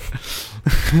 I'm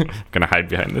gonna hide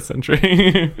behind the sentry.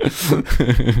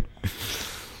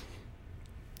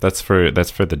 That's for the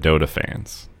Dota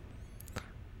fans.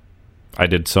 I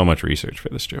did so much research for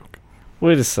this joke.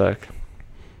 Wait a sec.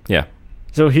 Yeah.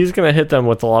 So he's going to hit them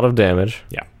with a lot of damage.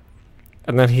 Yeah.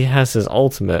 And then he has his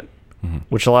ultimate,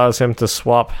 which allows him to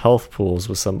swap health pools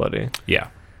with somebody. Yeah.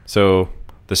 So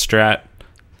the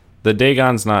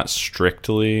Dagon's not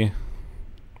strictly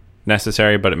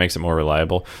necessary, but it makes it more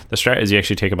reliable. The strat is you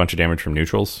actually take a bunch of damage from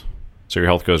neutrals, so your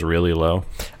health goes really low.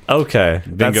 Okay.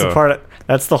 That's the part.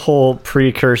 That's the whole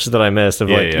precursor that I missed of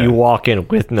you walk in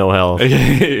with no health.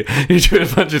 You do a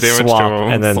bunch of damage swap, to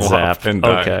him, and then zap. And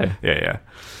die. Okay.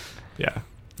 Yeah.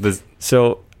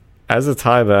 So, as a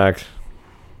tie back,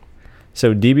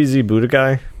 so DBZ Buddha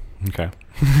guy. Okay.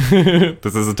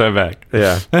 This is a tie back.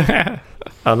 Yeah.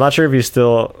 I'm not sure if he's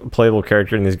still a playable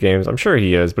character in these games. I'm sure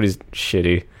he is, but he's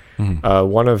shitty.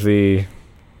 One of the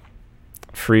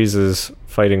Freeze's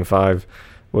Fighting 5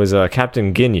 was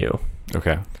Captain Ginyu.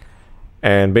 Okay.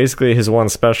 And basically his one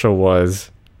special was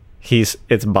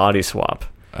it's body swap.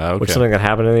 Which is something that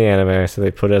happened in the anime, so they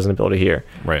put it as an ability here.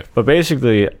 Right. But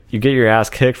basically, you get your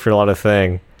ass kicked for a lot of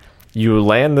thing. You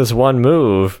land this one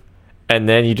move, and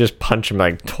then you just punch him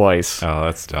like twice. Oh,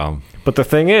 that's dumb. But the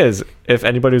thing is, if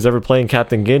anybody was ever playing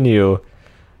Captain Ginyu,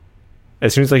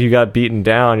 as soon as like you got beaten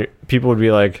down, people would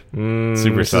be like,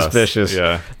 super suspicious.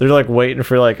 Yeah. They're like waiting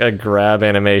for like a grab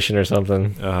animation or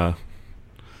something.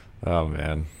 Oh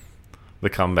man, the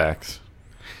comebacks.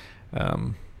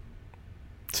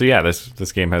 So yeah,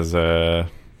 this game has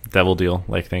devil deal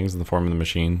like things in the form of the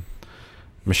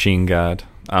machine god,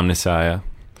 Omnissiah.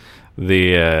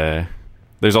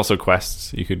 There's also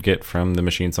quests you could get from the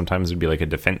machine. Sometimes it'd be like a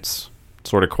defense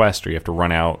sort of quest, or you have to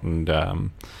run out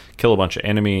and kill a bunch of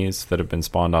enemies that have been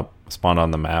spawned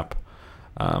on the map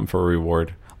for a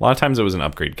reward. A lot of times it was an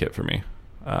upgrade kit for me,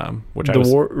 which I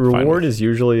was reward is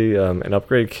usually an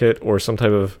upgrade kit or some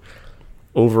type of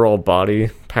overall body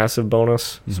passive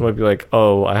bonus. So it might be like,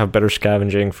 oh, I have better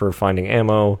scavenging for finding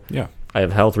ammo. Yeah. I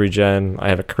have health regen. I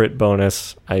have a crit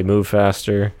bonus. I move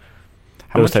faster.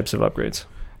 Those types of upgrades.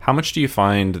 How much do you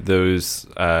find those?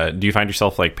 Do you find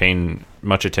yourself like paying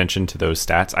much attention to those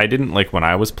stats? I didn't like when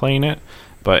I was playing it,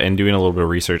 but in doing a little bit of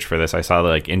research for this, I saw that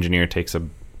like Engineer takes a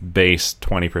base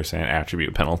 20%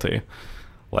 attribute penalty.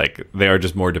 Like they are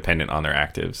just more dependent on their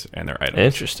actives and their items.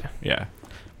 Interesting. Yeah.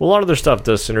 Well, a lot of their stuff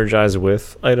does synergize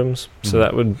with items, so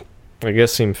that would, I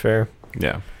guess, seem fair.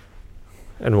 Yeah.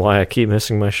 And why I keep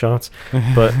missing my shots.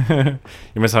 But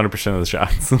you miss 100% of the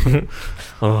shots.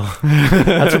 Oh,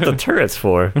 that's what the turret's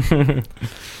for.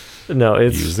 No,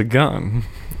 it's... Use the gun.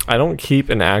 I don't keep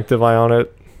an active eye on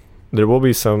it. There will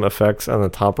be some effects on the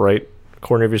top right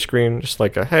corner of your screen, just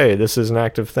like, hey, this is an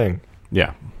active thing.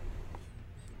 Yeah.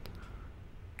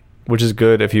 Which is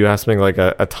good if you have something like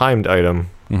a timed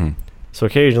item. So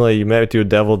occasionally you might do a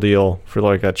devil deal for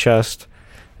like a chest,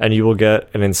 and you will get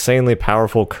an insanely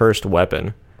powerful cursed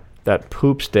weapon that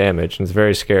poops damage and is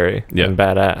very scary and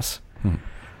badass.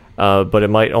 But it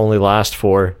might only last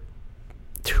for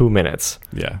 2 minutes.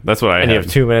 Yeah, that's what I And you have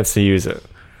 2 minutes to use it.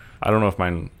 I don't know if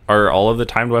mine... Are all of the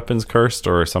timed weapons cursed,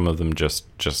 or are some of them just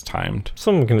timed?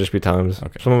 Some of them can just be timed.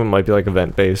 Okay. Some of them might be like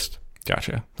event-based.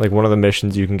 Gotcha. Like one of the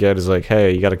missions you can get is like,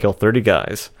 hey, you got to kill 30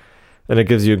 guys. Then it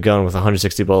gives you a gun with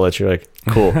 160 bullets. You're like,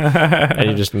 cool. And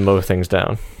you just mow things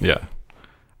down. Yeah.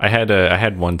 I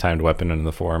had one timed weapon in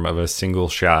the form of a single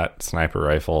shot sniper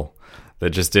rifle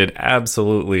that just did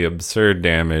absolutely absurd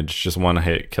damage. Just one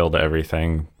hit killed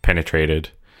everything, penetrated,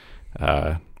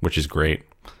 which is great.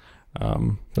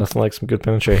 Nothing like some good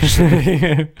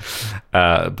penetration.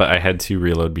 But I had to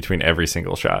reload between every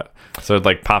single shot. So it'd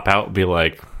like pop out, be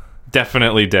like,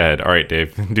 definitely dead. All right,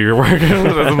 Dave, do your work.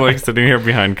 I'm like sitting here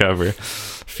behind cover,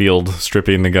 field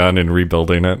stripping the gun and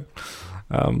rebuilding it.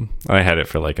 I had it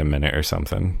for like a minute or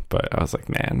something, but I was like,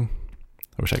 man,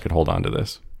 I wish I could hold on to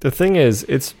this. The thing is,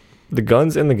 the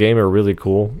guns in the game are really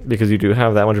cool because you do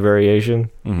have that much variation,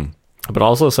 but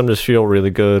also some just feel really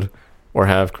good or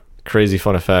have crazy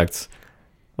fun effects.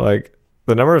 Like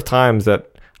the number of times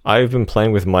that I've been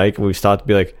playing with Mike and we've stopped to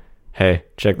be like, hey,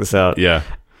 check this out. Yeah.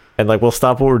 And like we'll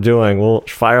stop what we're doing, we'll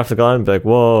fire off the gun and be like,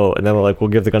 whoa, and then we'll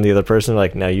give the gun to the other person,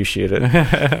 like, now you shoot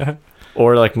it.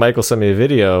 Or like Michael sent me a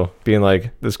video being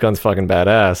like, this gun's fucking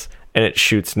badass, and it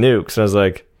shoots nukes, and I was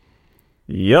like,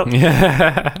 yep.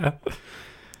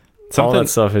 all that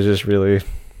stuff is just really...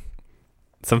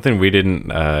 Something we didn't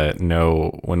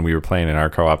know when we were playing in our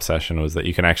co-op session was that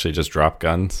you can actually just drop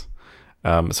guns.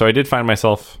 So I did find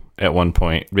myself at one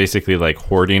point basically like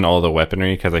hoarding all the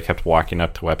weaponry because I kept walking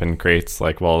up to weapon crates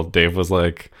like while Dave was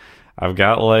like, I've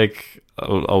got like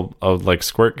a like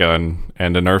squirt gun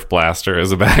and a Nerf blaster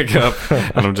as a backup,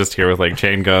 and I'm just here with like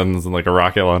chain guns and like a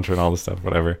rocket launcher and all this stuff,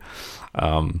 whatever.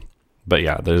 But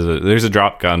yeah, there's a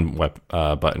drop gun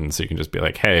button, so you can just be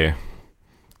like, hey,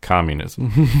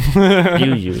 communism.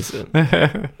 You use it.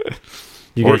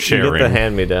 You get the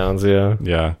hand-me-downs, yeah.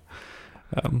 Yeah.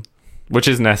 Which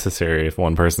is necessary if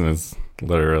one person is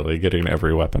literally getting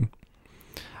every weapon.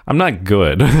 I'm not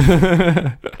good.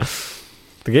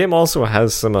 The game also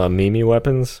has some Mimi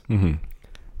weapons. Mm-hmm.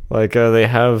 Like, they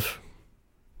have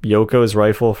Yoko's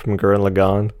rifle from Gurren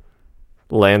Lagann.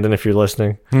 Landon, if you're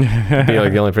listening. Be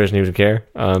like the only person who would care.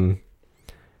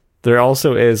 There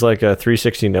also is like a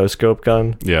 360 no-scope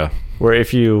gun. Yeah. Where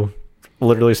if you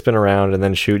literally spin around and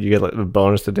then shoot, you get like a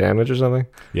bonus to damage or something.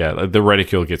 Yeah, the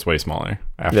reticule gets way smaller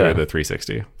after the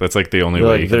 360. That's like the only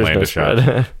way you can land a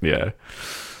shot. Yeah.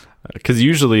 Because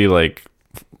usually like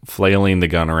flailing the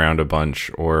gun around a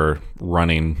bunch or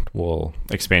running will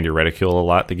expand your reticule a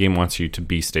lot. The game wants you to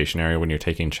be stationary when you're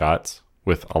taking shots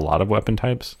with a lot of weapon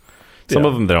types. Some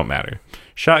of them, they don't matter.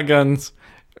 Shotguns,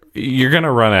 you're going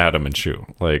to run at them and shoot.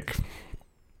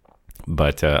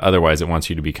 But otherwise, it wants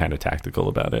you to be kind of tactical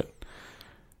about it.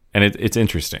 And it's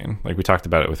interesting. Like we talked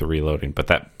about it with the reloading, but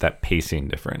that pacing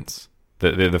difference,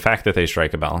 the fact that they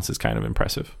strike a balance is kind of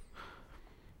impressive.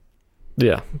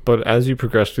 Yeah, but as you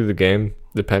progress through the game,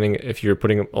 depending if you're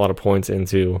putting a lot of points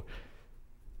into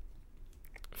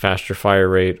faster fire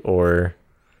rate or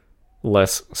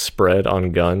less spread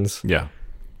on guns,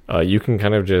 you can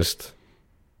kind of just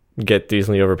get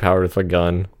decently overpowered with a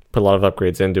gun, put a lot of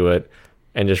upgrades into it,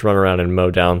 and just run around and mow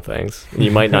down things.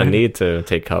 You might not need to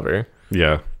take cover.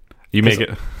 Yeah. You make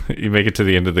it to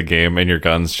the end of the game and your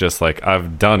gun's just like,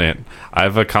 I've done it,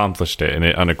 I've accomplished it, and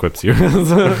it unequips you.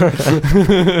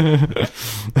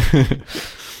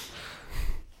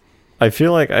 I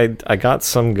feel like I got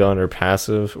some gun or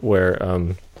passive where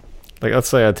like let's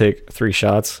say I take 3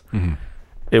 shots,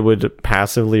 it would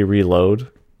passively reload.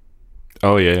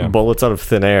 Oh yeah. Bullets out of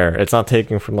thin air. It's not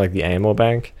taking from like the ammo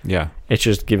bank. Yeah. It's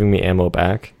just giving me ammo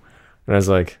back. And I was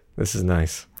like, this is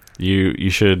nice. You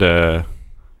should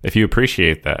if you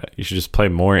appreciate that, you should just play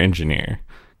more Engineer,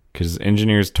 because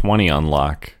Engineer's 20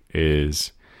 unlock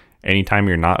is anytime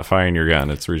you're not firing your gun,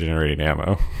 it's regenerating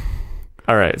ammo.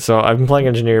 All right, so I've been playing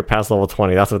Engineer past level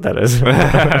 20. That's what that is.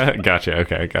 Gotcha.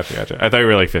 Okay, gotcha. I thought you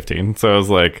were like 15, so I was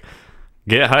like,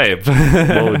 get hype.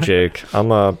 Whoa, Jake.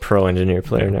 I'm a pro Engineer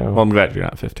player now. Well, I'm glad you're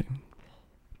not 15.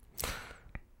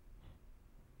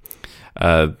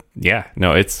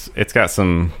 No, it's got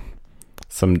some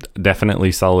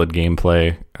definitely solid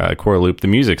gameplay. Core loop. The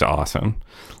music's awesome.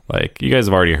 Like, you guys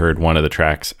have already heard one of the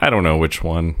tracks. I don't know which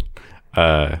one.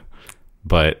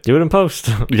 But do it in post.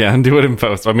 Yeah, do it in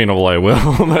post. I mean, well, I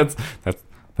will. That's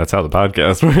how the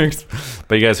podcast works.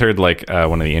 But you guys heard like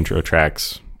one of the intro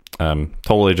tracks.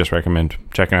 Totally just recommend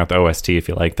checking out the OST if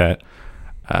you like that.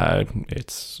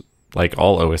 It's like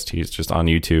all OSTs just on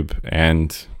YouTube,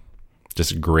 and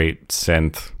just great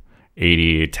synth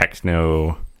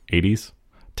 80s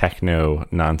techno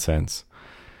nonsense.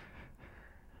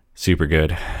 Super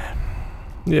good.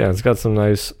 Yeah, it's got some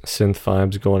nice synth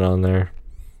vibes going on there.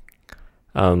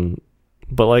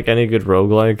 But like any good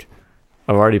roguelike,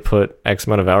 I've already put X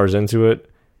amount of hours into it,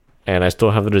 and I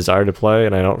still have the desire to play,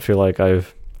 and I don't feel like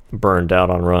I've burned out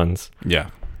on runs.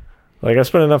 Yeah. Like, I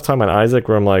spent enough time on Isaac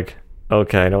where I'm like,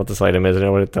 okay, I know what this item is, I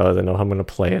know what it does, I know how I'm going to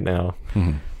play it now.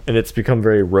 Mm-hmm. And it's become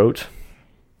very rote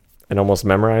and almost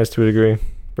memorized to a degree.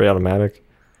 Very automatic.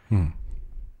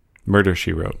 Murder,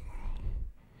 She Wrote.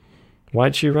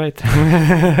 Why'd she write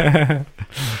that?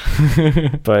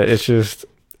 But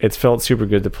it's felt super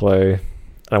good to play.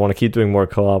 I want to keep doing more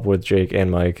co-op with Jake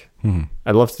and Mike.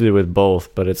 I'd love to do it with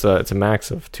both, but it's a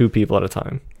max of 2 people at a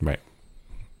time. Right.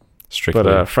 Strictly.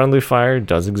 But friendly fire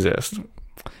does exist.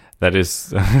 That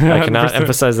is... I cannot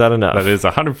emphasize that enough. That is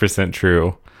 100%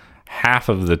 true. Half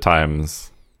of the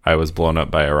times I was blown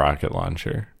up by a rocket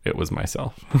launcher, it was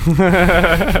myself.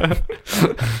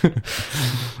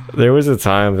 There was a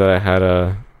time that I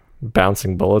had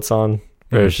bouncing bullets on,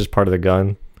 where it was just part of the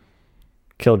gun.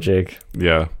 Killed Jake.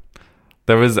 Yeah.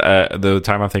 There was the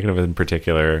time I'm thinking of in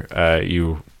particular,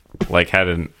 you like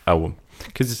had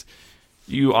because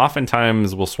you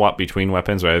oftentimes will swap between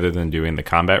weapons rather than doing the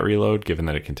combat reload, given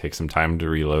that it can take some time to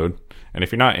reload. And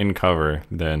if you're not in cover,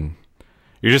 then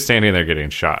you're just standing there getting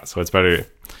shot. So it's better.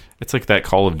 It's like that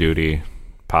Call of Duty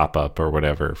pop-up or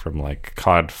whatever from like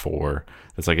COD 4.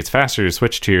 It's like, it's faster to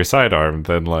switch to your sidearm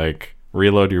than like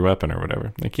reload your weapon or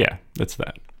whatever. Like, yeah, it's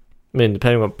that. I mean,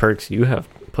 depending on what perks you have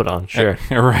put on, sure.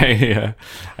 Right, yeah.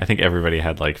 I think everybody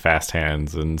had like fast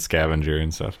hands and scavenger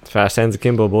and stuff. Fast hands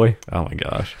akimbo, boy. Oh my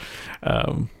gosh.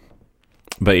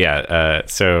 But yeah,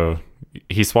 so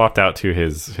he swapped out to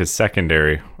his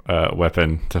secondary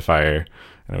weapon to fire,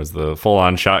 and it was the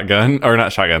full-on shotgun, or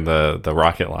not shotgun, the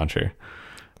rocket launcher.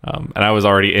 And I was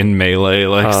already in melee,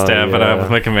 like stabbing out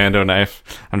with my commando knife.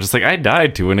 I'm just like, I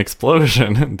died to an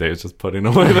explosion. And Dave's just putting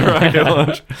away the rocket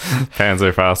launcher.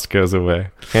 Panzerfaust goes away.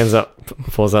 Hands up,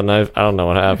 pulls that knife. I don't know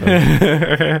what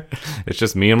happened. It's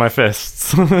just me and my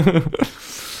fists. No,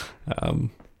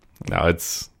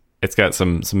 it's got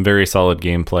some very solid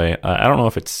gameplay. I don't know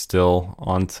if it's still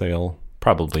on sale.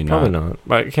 Probably not. Probably not.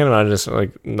 But I can't imagine it's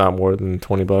like not more than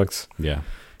 $20. Yeah,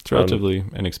 it's relatively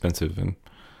inexpensive, and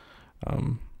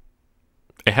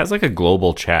it has like a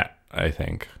global chat. I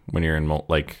think when you're in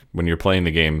when you're playing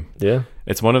the game. Yeah,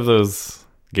 it's one of those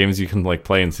games you can like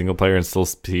play in single player and still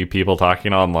see people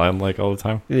talking online like all the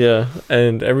time. Yeah,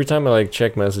 and every time I like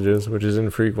check messages, which is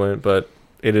infrequent, but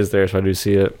it is there, so I do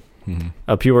see it.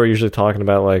 Mm-hmm. People are usually talking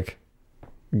about like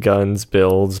guns,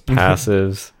 builds,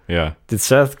 passives. Yeah. Did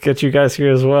Seth get you guys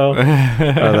here as well?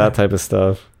 That type of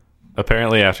stuff.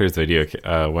 Apparently, after his video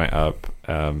went up,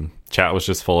 chat was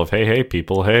just full of hey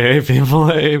people, hey people,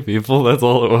 hey people. That's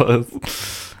all it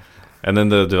was. And then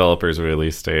the developers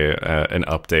released an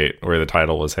update where the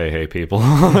title was hey people.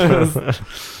 It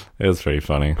was pretty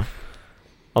funny.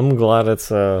 I'm glad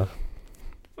it's a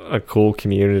cool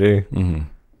community. Mm-hmm.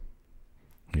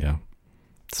 Yeah,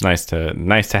 it's nice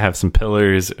to have some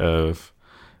pillars of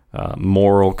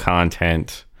moral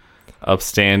content,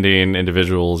 upstanding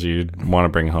individuals you'd want to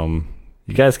bring home.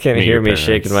 You guys can't hear me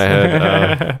shaking my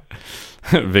head.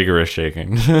 Vigorous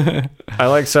shaking. I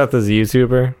like Seth as a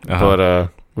YouTuber,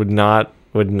 but would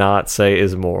not say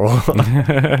is moral.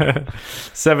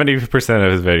 70%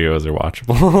 of his videos are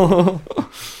watchable.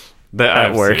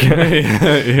 At work.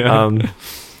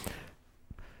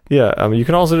 Yeah. You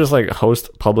can also just like host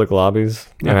public lobbies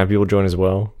and have people join as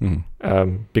well.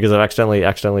 Mm-hmm. Because I've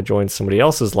accidentally joined somebody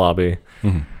else's lobby.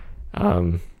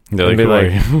 Mm-hmm. They're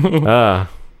like,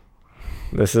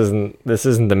 this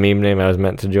isn't the meme name I was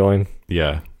meant to join.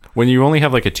 Yeah. When you only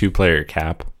have like a 2-player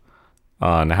cap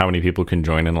on how many people can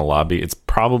join in a lobby, it's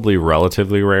probably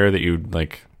relatively rare that you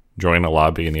like join a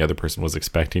lobby and the other person was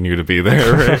expecting you to be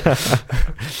there, right?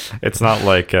 It's not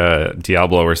like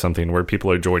Diablo or something where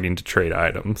people are joining to trade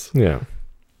items. Yeah.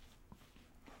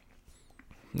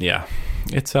 Yeah.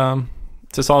 It's a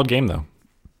solid game though.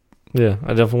 Yeah,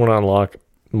 I definitely want to unlock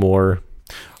more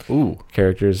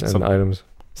characters and items.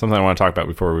 Something I want to talk about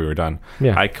before we were done.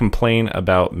 Yeah. I complain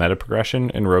about meta progression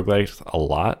in roguelikes a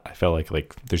lot. I feel like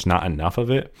there's not enough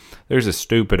of it. There's a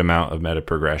stupid amount of meta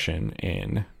progression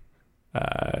in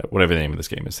whatever the name of this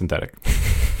game is, Synthetic.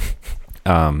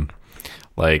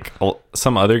 Like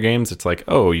some other games, it's like,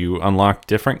 oh, you unlock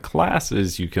different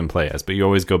classes you can play as, but you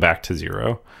always go back to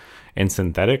 0. In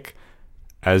Synthetic,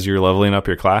 as you're leveling up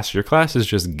your class is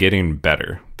just getting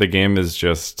better. The game is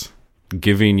just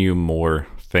giving you more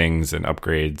things and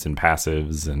upgrades and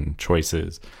passives and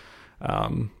choices.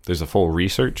 There's a full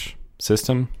research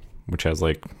system, which has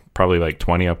like probably like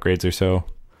 20 upgrades or so,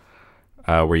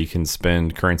 where you can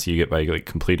spend currency you get by like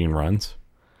completing runs.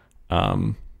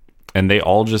 And they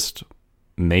all just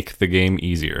make the game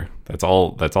easier. That's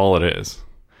all it is.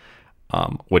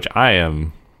 Which I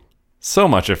am so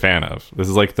much a fan of. This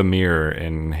is like the mirror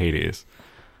in Hades,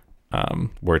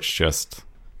 where it's just,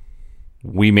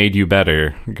 we made you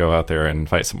better, go out there and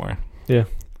fight some more. Yeah.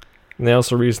 And they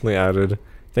also recently added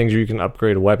things where you can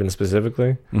upgrade a weapon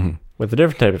specifically with a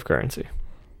different type of currency.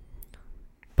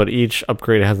 But each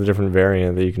upgrade has a different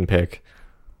variant that you can pick.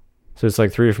 So it's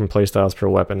like 3 different playstyles per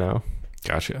weapon now.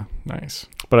 Gotcha. Nice.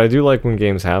 But I do like when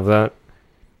games have that,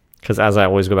 because as I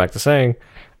always go back to saying,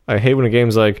 I hate when a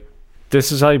game's like,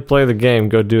 this is how you play the game,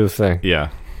 go do the thing.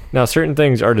 Yeah. Now, certain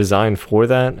things are designed for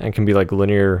that and can be like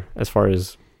linear as far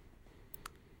as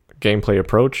gameplay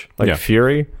approach. Like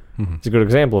Fury is a good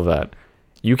example of that.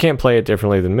 You can't play it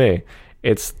differently than me.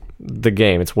 It's the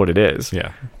game. It's what it is.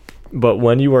 Yeah. But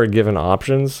when you are given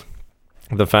options,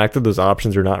 the fact that those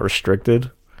options are not restricted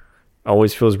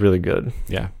always feels really good.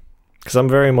 Yeah. Because I'm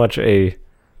very much a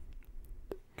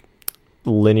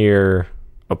linear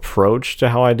approach to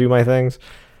how I do my things.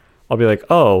 I'll be like,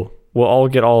 oh, well, I'll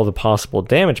get all the possible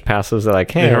damage passives that I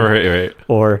can. Right.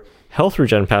 Or health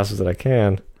regen passives that I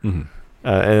can. Mm-hmm.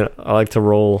 And I like to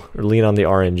roll or lean on the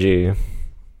RNG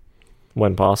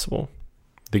when possible.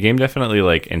 The game definitely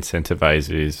like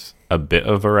incentivizes a bit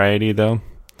of variety though.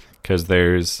 because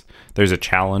there's a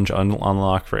challenge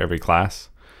unlock for every class,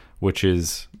 which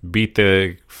is beat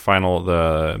the final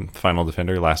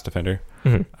defender, last defender,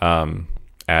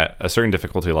 at a certain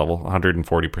difficulty level,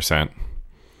 140%.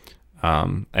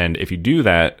 And if you do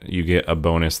that, you get a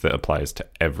bonus that applies to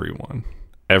everyone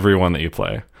that you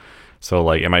play. So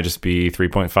like it might just be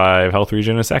 3.5 health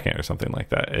regen a second or something like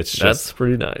that. That's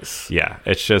pretty nice. Yeah,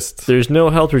 it's just there's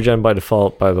no health regen by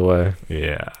default, by the way.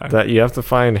 Yeah, that you have to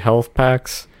find health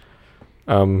packs,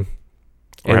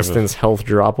 instance health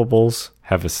droppables.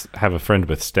 Have a friend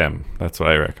with stem. That's what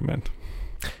I recommend.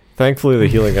 Thankfully, the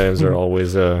healing items are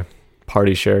always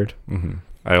party shared. Mm-hmm.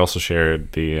 I also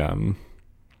shared the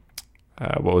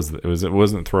what was it? It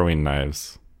wasn't throwing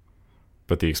knives,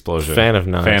 but the explosion. Fan of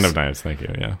knives. Thank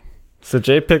you. Yeah. So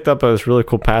Jay picked up this really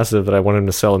cool passive that I wanted him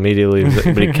to sell immediately,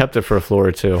 but he kept it for a floor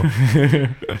or two.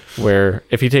 Where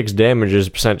if he takes damage, there's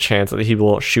a percent chance that he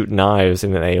will shoot knives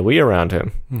in an AoE around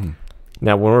him.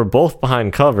 Now, when we're both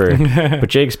behind cover, but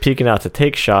Jake's peeking out to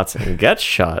take shots and gets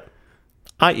shot,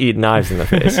 I eat knives in the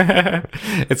face.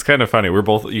 It's kind of funny. We're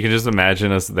both. You can just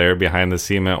imagine us there behind the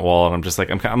cement wall, and I'm just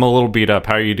like, I'm a little beat up.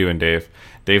 How are you doing, Dave?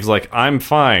 Dave's like, I'm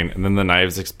fine. And then the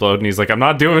knives explode, and he's like, I'm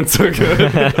not doing so good.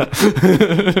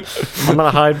 I'm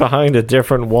gonna hide behind a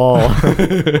different wall.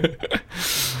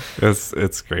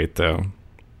 It's great though.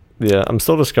 Yeah, I'm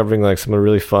still discovering like some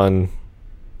really fun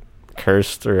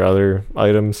cursed or other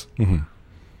items.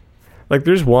 Like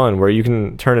there's one where you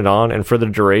can turn it on, and for the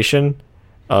duration,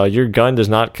 your gun does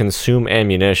not consume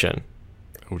ammunition.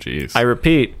 Oh, jeez. I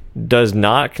repeat, does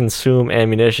not consume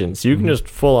ammunition. So you can just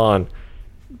full on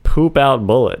poop out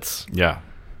bullets. Yeah.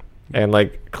 And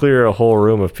like clear a whole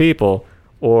room of people,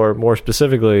 or more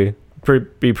specifically,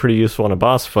 be pretty useful in a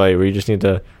boss fight where you just need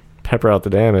to pepper out the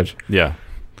damage. Yeah.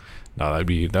 No,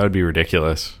 that would be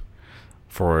ridiculous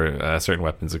for certain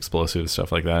weapons, explosives,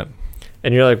 stuff like that.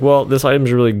 And you're like, well, this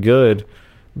item's really good,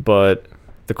 but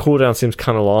the cooldown seems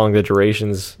kind of long. The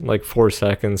duration's like 4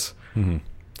 seconds. I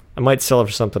might sell it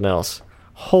for something else.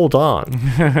 Hold on.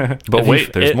 But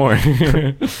wait, there's more.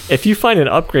 If you find an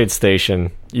upgrade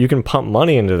station, you can pump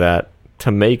money into that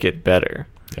to make it better.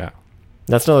 Yeah.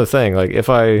 That's another thing. Like as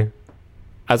I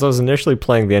was initially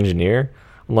playing the engineer,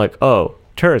 I'm like, oh,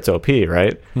 turret's OP,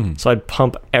 right? So I'd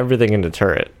pump everything into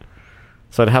turret.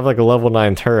 So I'd have like a level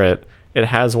 9 turret. It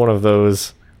has one of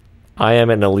those I am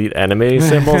an elite enemy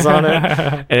symbols on it,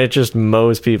 and it just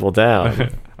mows people down.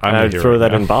 And I'd throw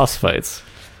that in boss fights.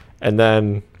 And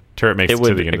then turret makes it would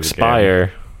to the end expire, of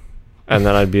the game. And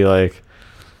then I'd be like,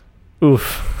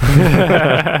 oof.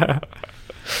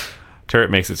 Turret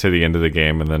makes it to the end of the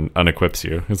game and then unequips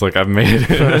you. It's like, I've made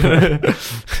it.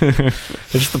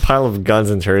 It's just a pile of guns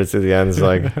and turrets at the end. It's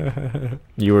like,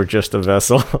 you were just a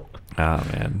vessel. Oh,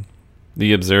 man.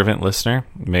 The observant listener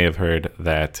may have heard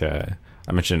that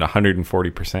I mentioned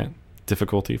 140%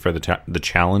 difficulty for the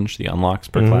challenge, the unlocks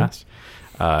per class.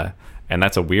 And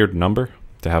that's a weird number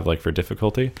to have like for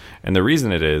difficulty. And the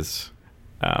reason it is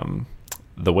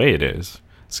the way it is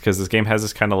because this game has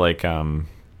this kind of like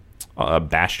a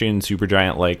Bastion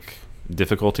Supergiant like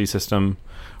difficulty system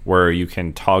where you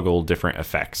can toggle different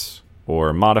effects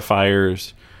or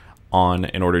modifiers on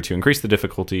in order to increase the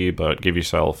difficulty but give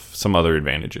yourself some other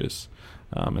advantages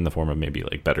in the form of maybe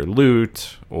like better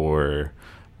loot or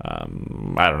I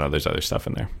don't know, there's other stuff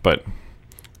in there, but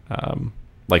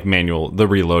like the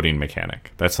reloading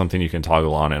mechanic, that's something you can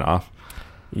toggle on and off.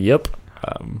 Yep.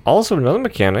 Also, another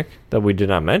mechanic that we did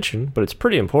not mention, but it's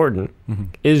pretty important,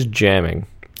 is jamming.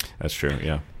 That's true,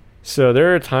 yeah. So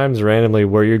there are times randomly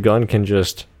where your gun can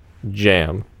just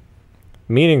jam,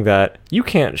 meaning that you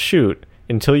can't shoot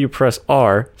until you press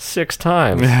R 6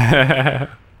 times.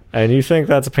 And you think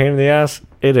that's a pain in the ass?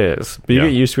 It is. But you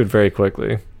get used to it very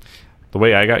quickly. The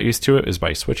way I got used to it is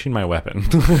by switching my weapon.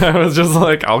 I was just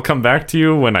like, I'll come back to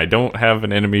you when I don't have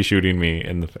an enemy shooting me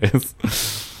in the face.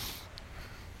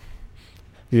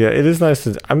 Yeah, it is nice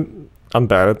to... I'm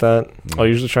bad at that. I'll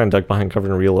usually try and duck behind cover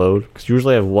and reload, because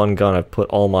usually I have one gun I've put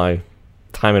all my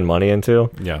time and money into.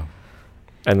 Yeah.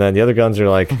 And then the other guns are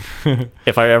like,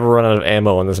 if I ever run out of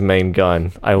ammo on this main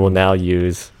gun, I will now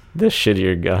use this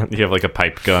shittier gun. You have like a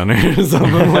pipe gun or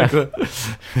something like that.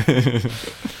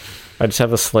 I just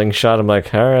have a slingshot. I'm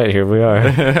like, all right, here we are.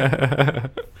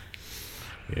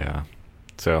 Yeah.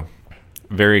 So,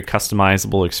 very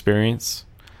customizable experience.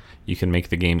 You can make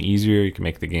the game easier. You can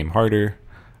make the game harder.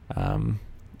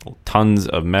 Tons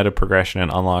of meta progression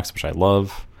and unlocks, which I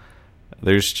love.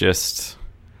 There's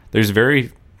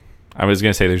very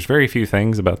few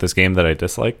things about this game that I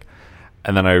dislike.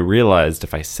 And then I realized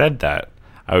if I said that,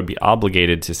 I would be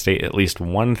obligated to state at least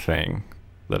one thing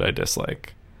that I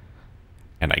dislike.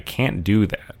 And I can't do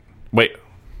that. Wait,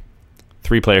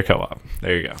 3-player co-op.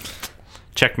 There you go.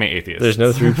 Checkmate atheist. There's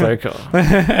no 3-player co-op.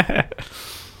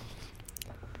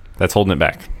 That's holding it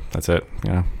back. That's it.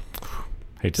 Yeah.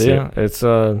 Hate to see it. It's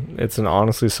an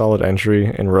honestly solid entry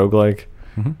in roguelike,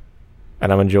 Mm-hmm.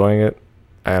 and I'm enjoying it.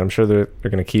 And I'm sure they're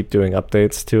going to keep doing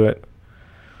updates to it.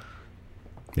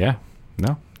 Yeah.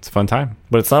 No, it's a fun time.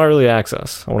 But it's not early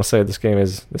access. I want to say this game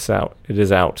is out. It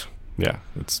is out. Yeah,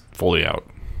 it's fully out.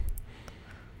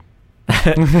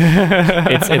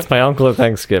 It's my uncle at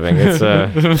Thanksgiving. It's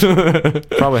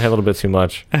probably a little bit too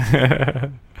much.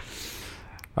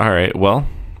 All right. Well,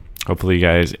 hopefully you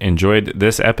guys enjoyed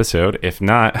this episode. If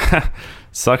not,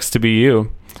 sucks to be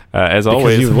you. As Because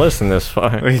always, you've listened this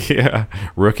far. Yeah,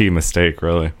 rookie mistake,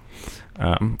 really.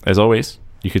 As always,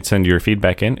 you could send your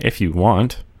feedback in if you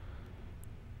want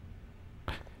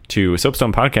to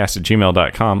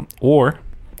soapstonepodcast@gmail.com, or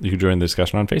you can join the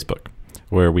discussion on Facebook,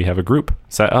 where we have a group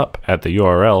set up at the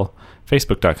URL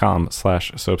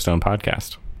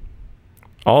facebook.com/soapstonepodcast.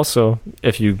 Also,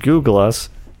 if you Google us,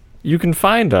 you can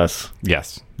find us.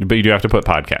 Yes, but you do have to put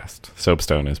podcast.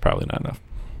 Soapstone is probably not enough.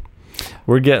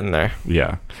 We're getting there.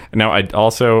 Yeah. Now, I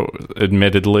also,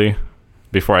 admittedly,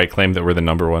 before I claimed that we're the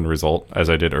number one result, as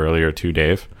I did earlier to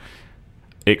Dave,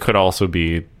 it could also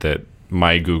be that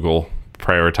my Google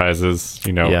prioritizes,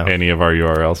 any of our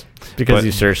URLs. Because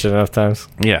you searched it enough times.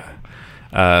 Yeah.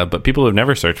 But people who have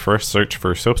never searched for us, search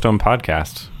for Soapstone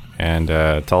Podcast and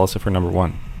tell us if we're number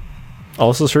one.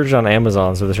 Also search on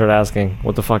Amazon, so they start asking,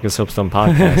 what the fuck is Soapstone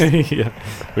Podcast? Yeah.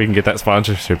 We can get that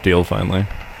sponsorship deal finally.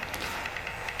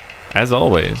 As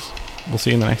always, we'll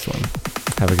see you in the next one.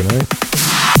 Have a good night.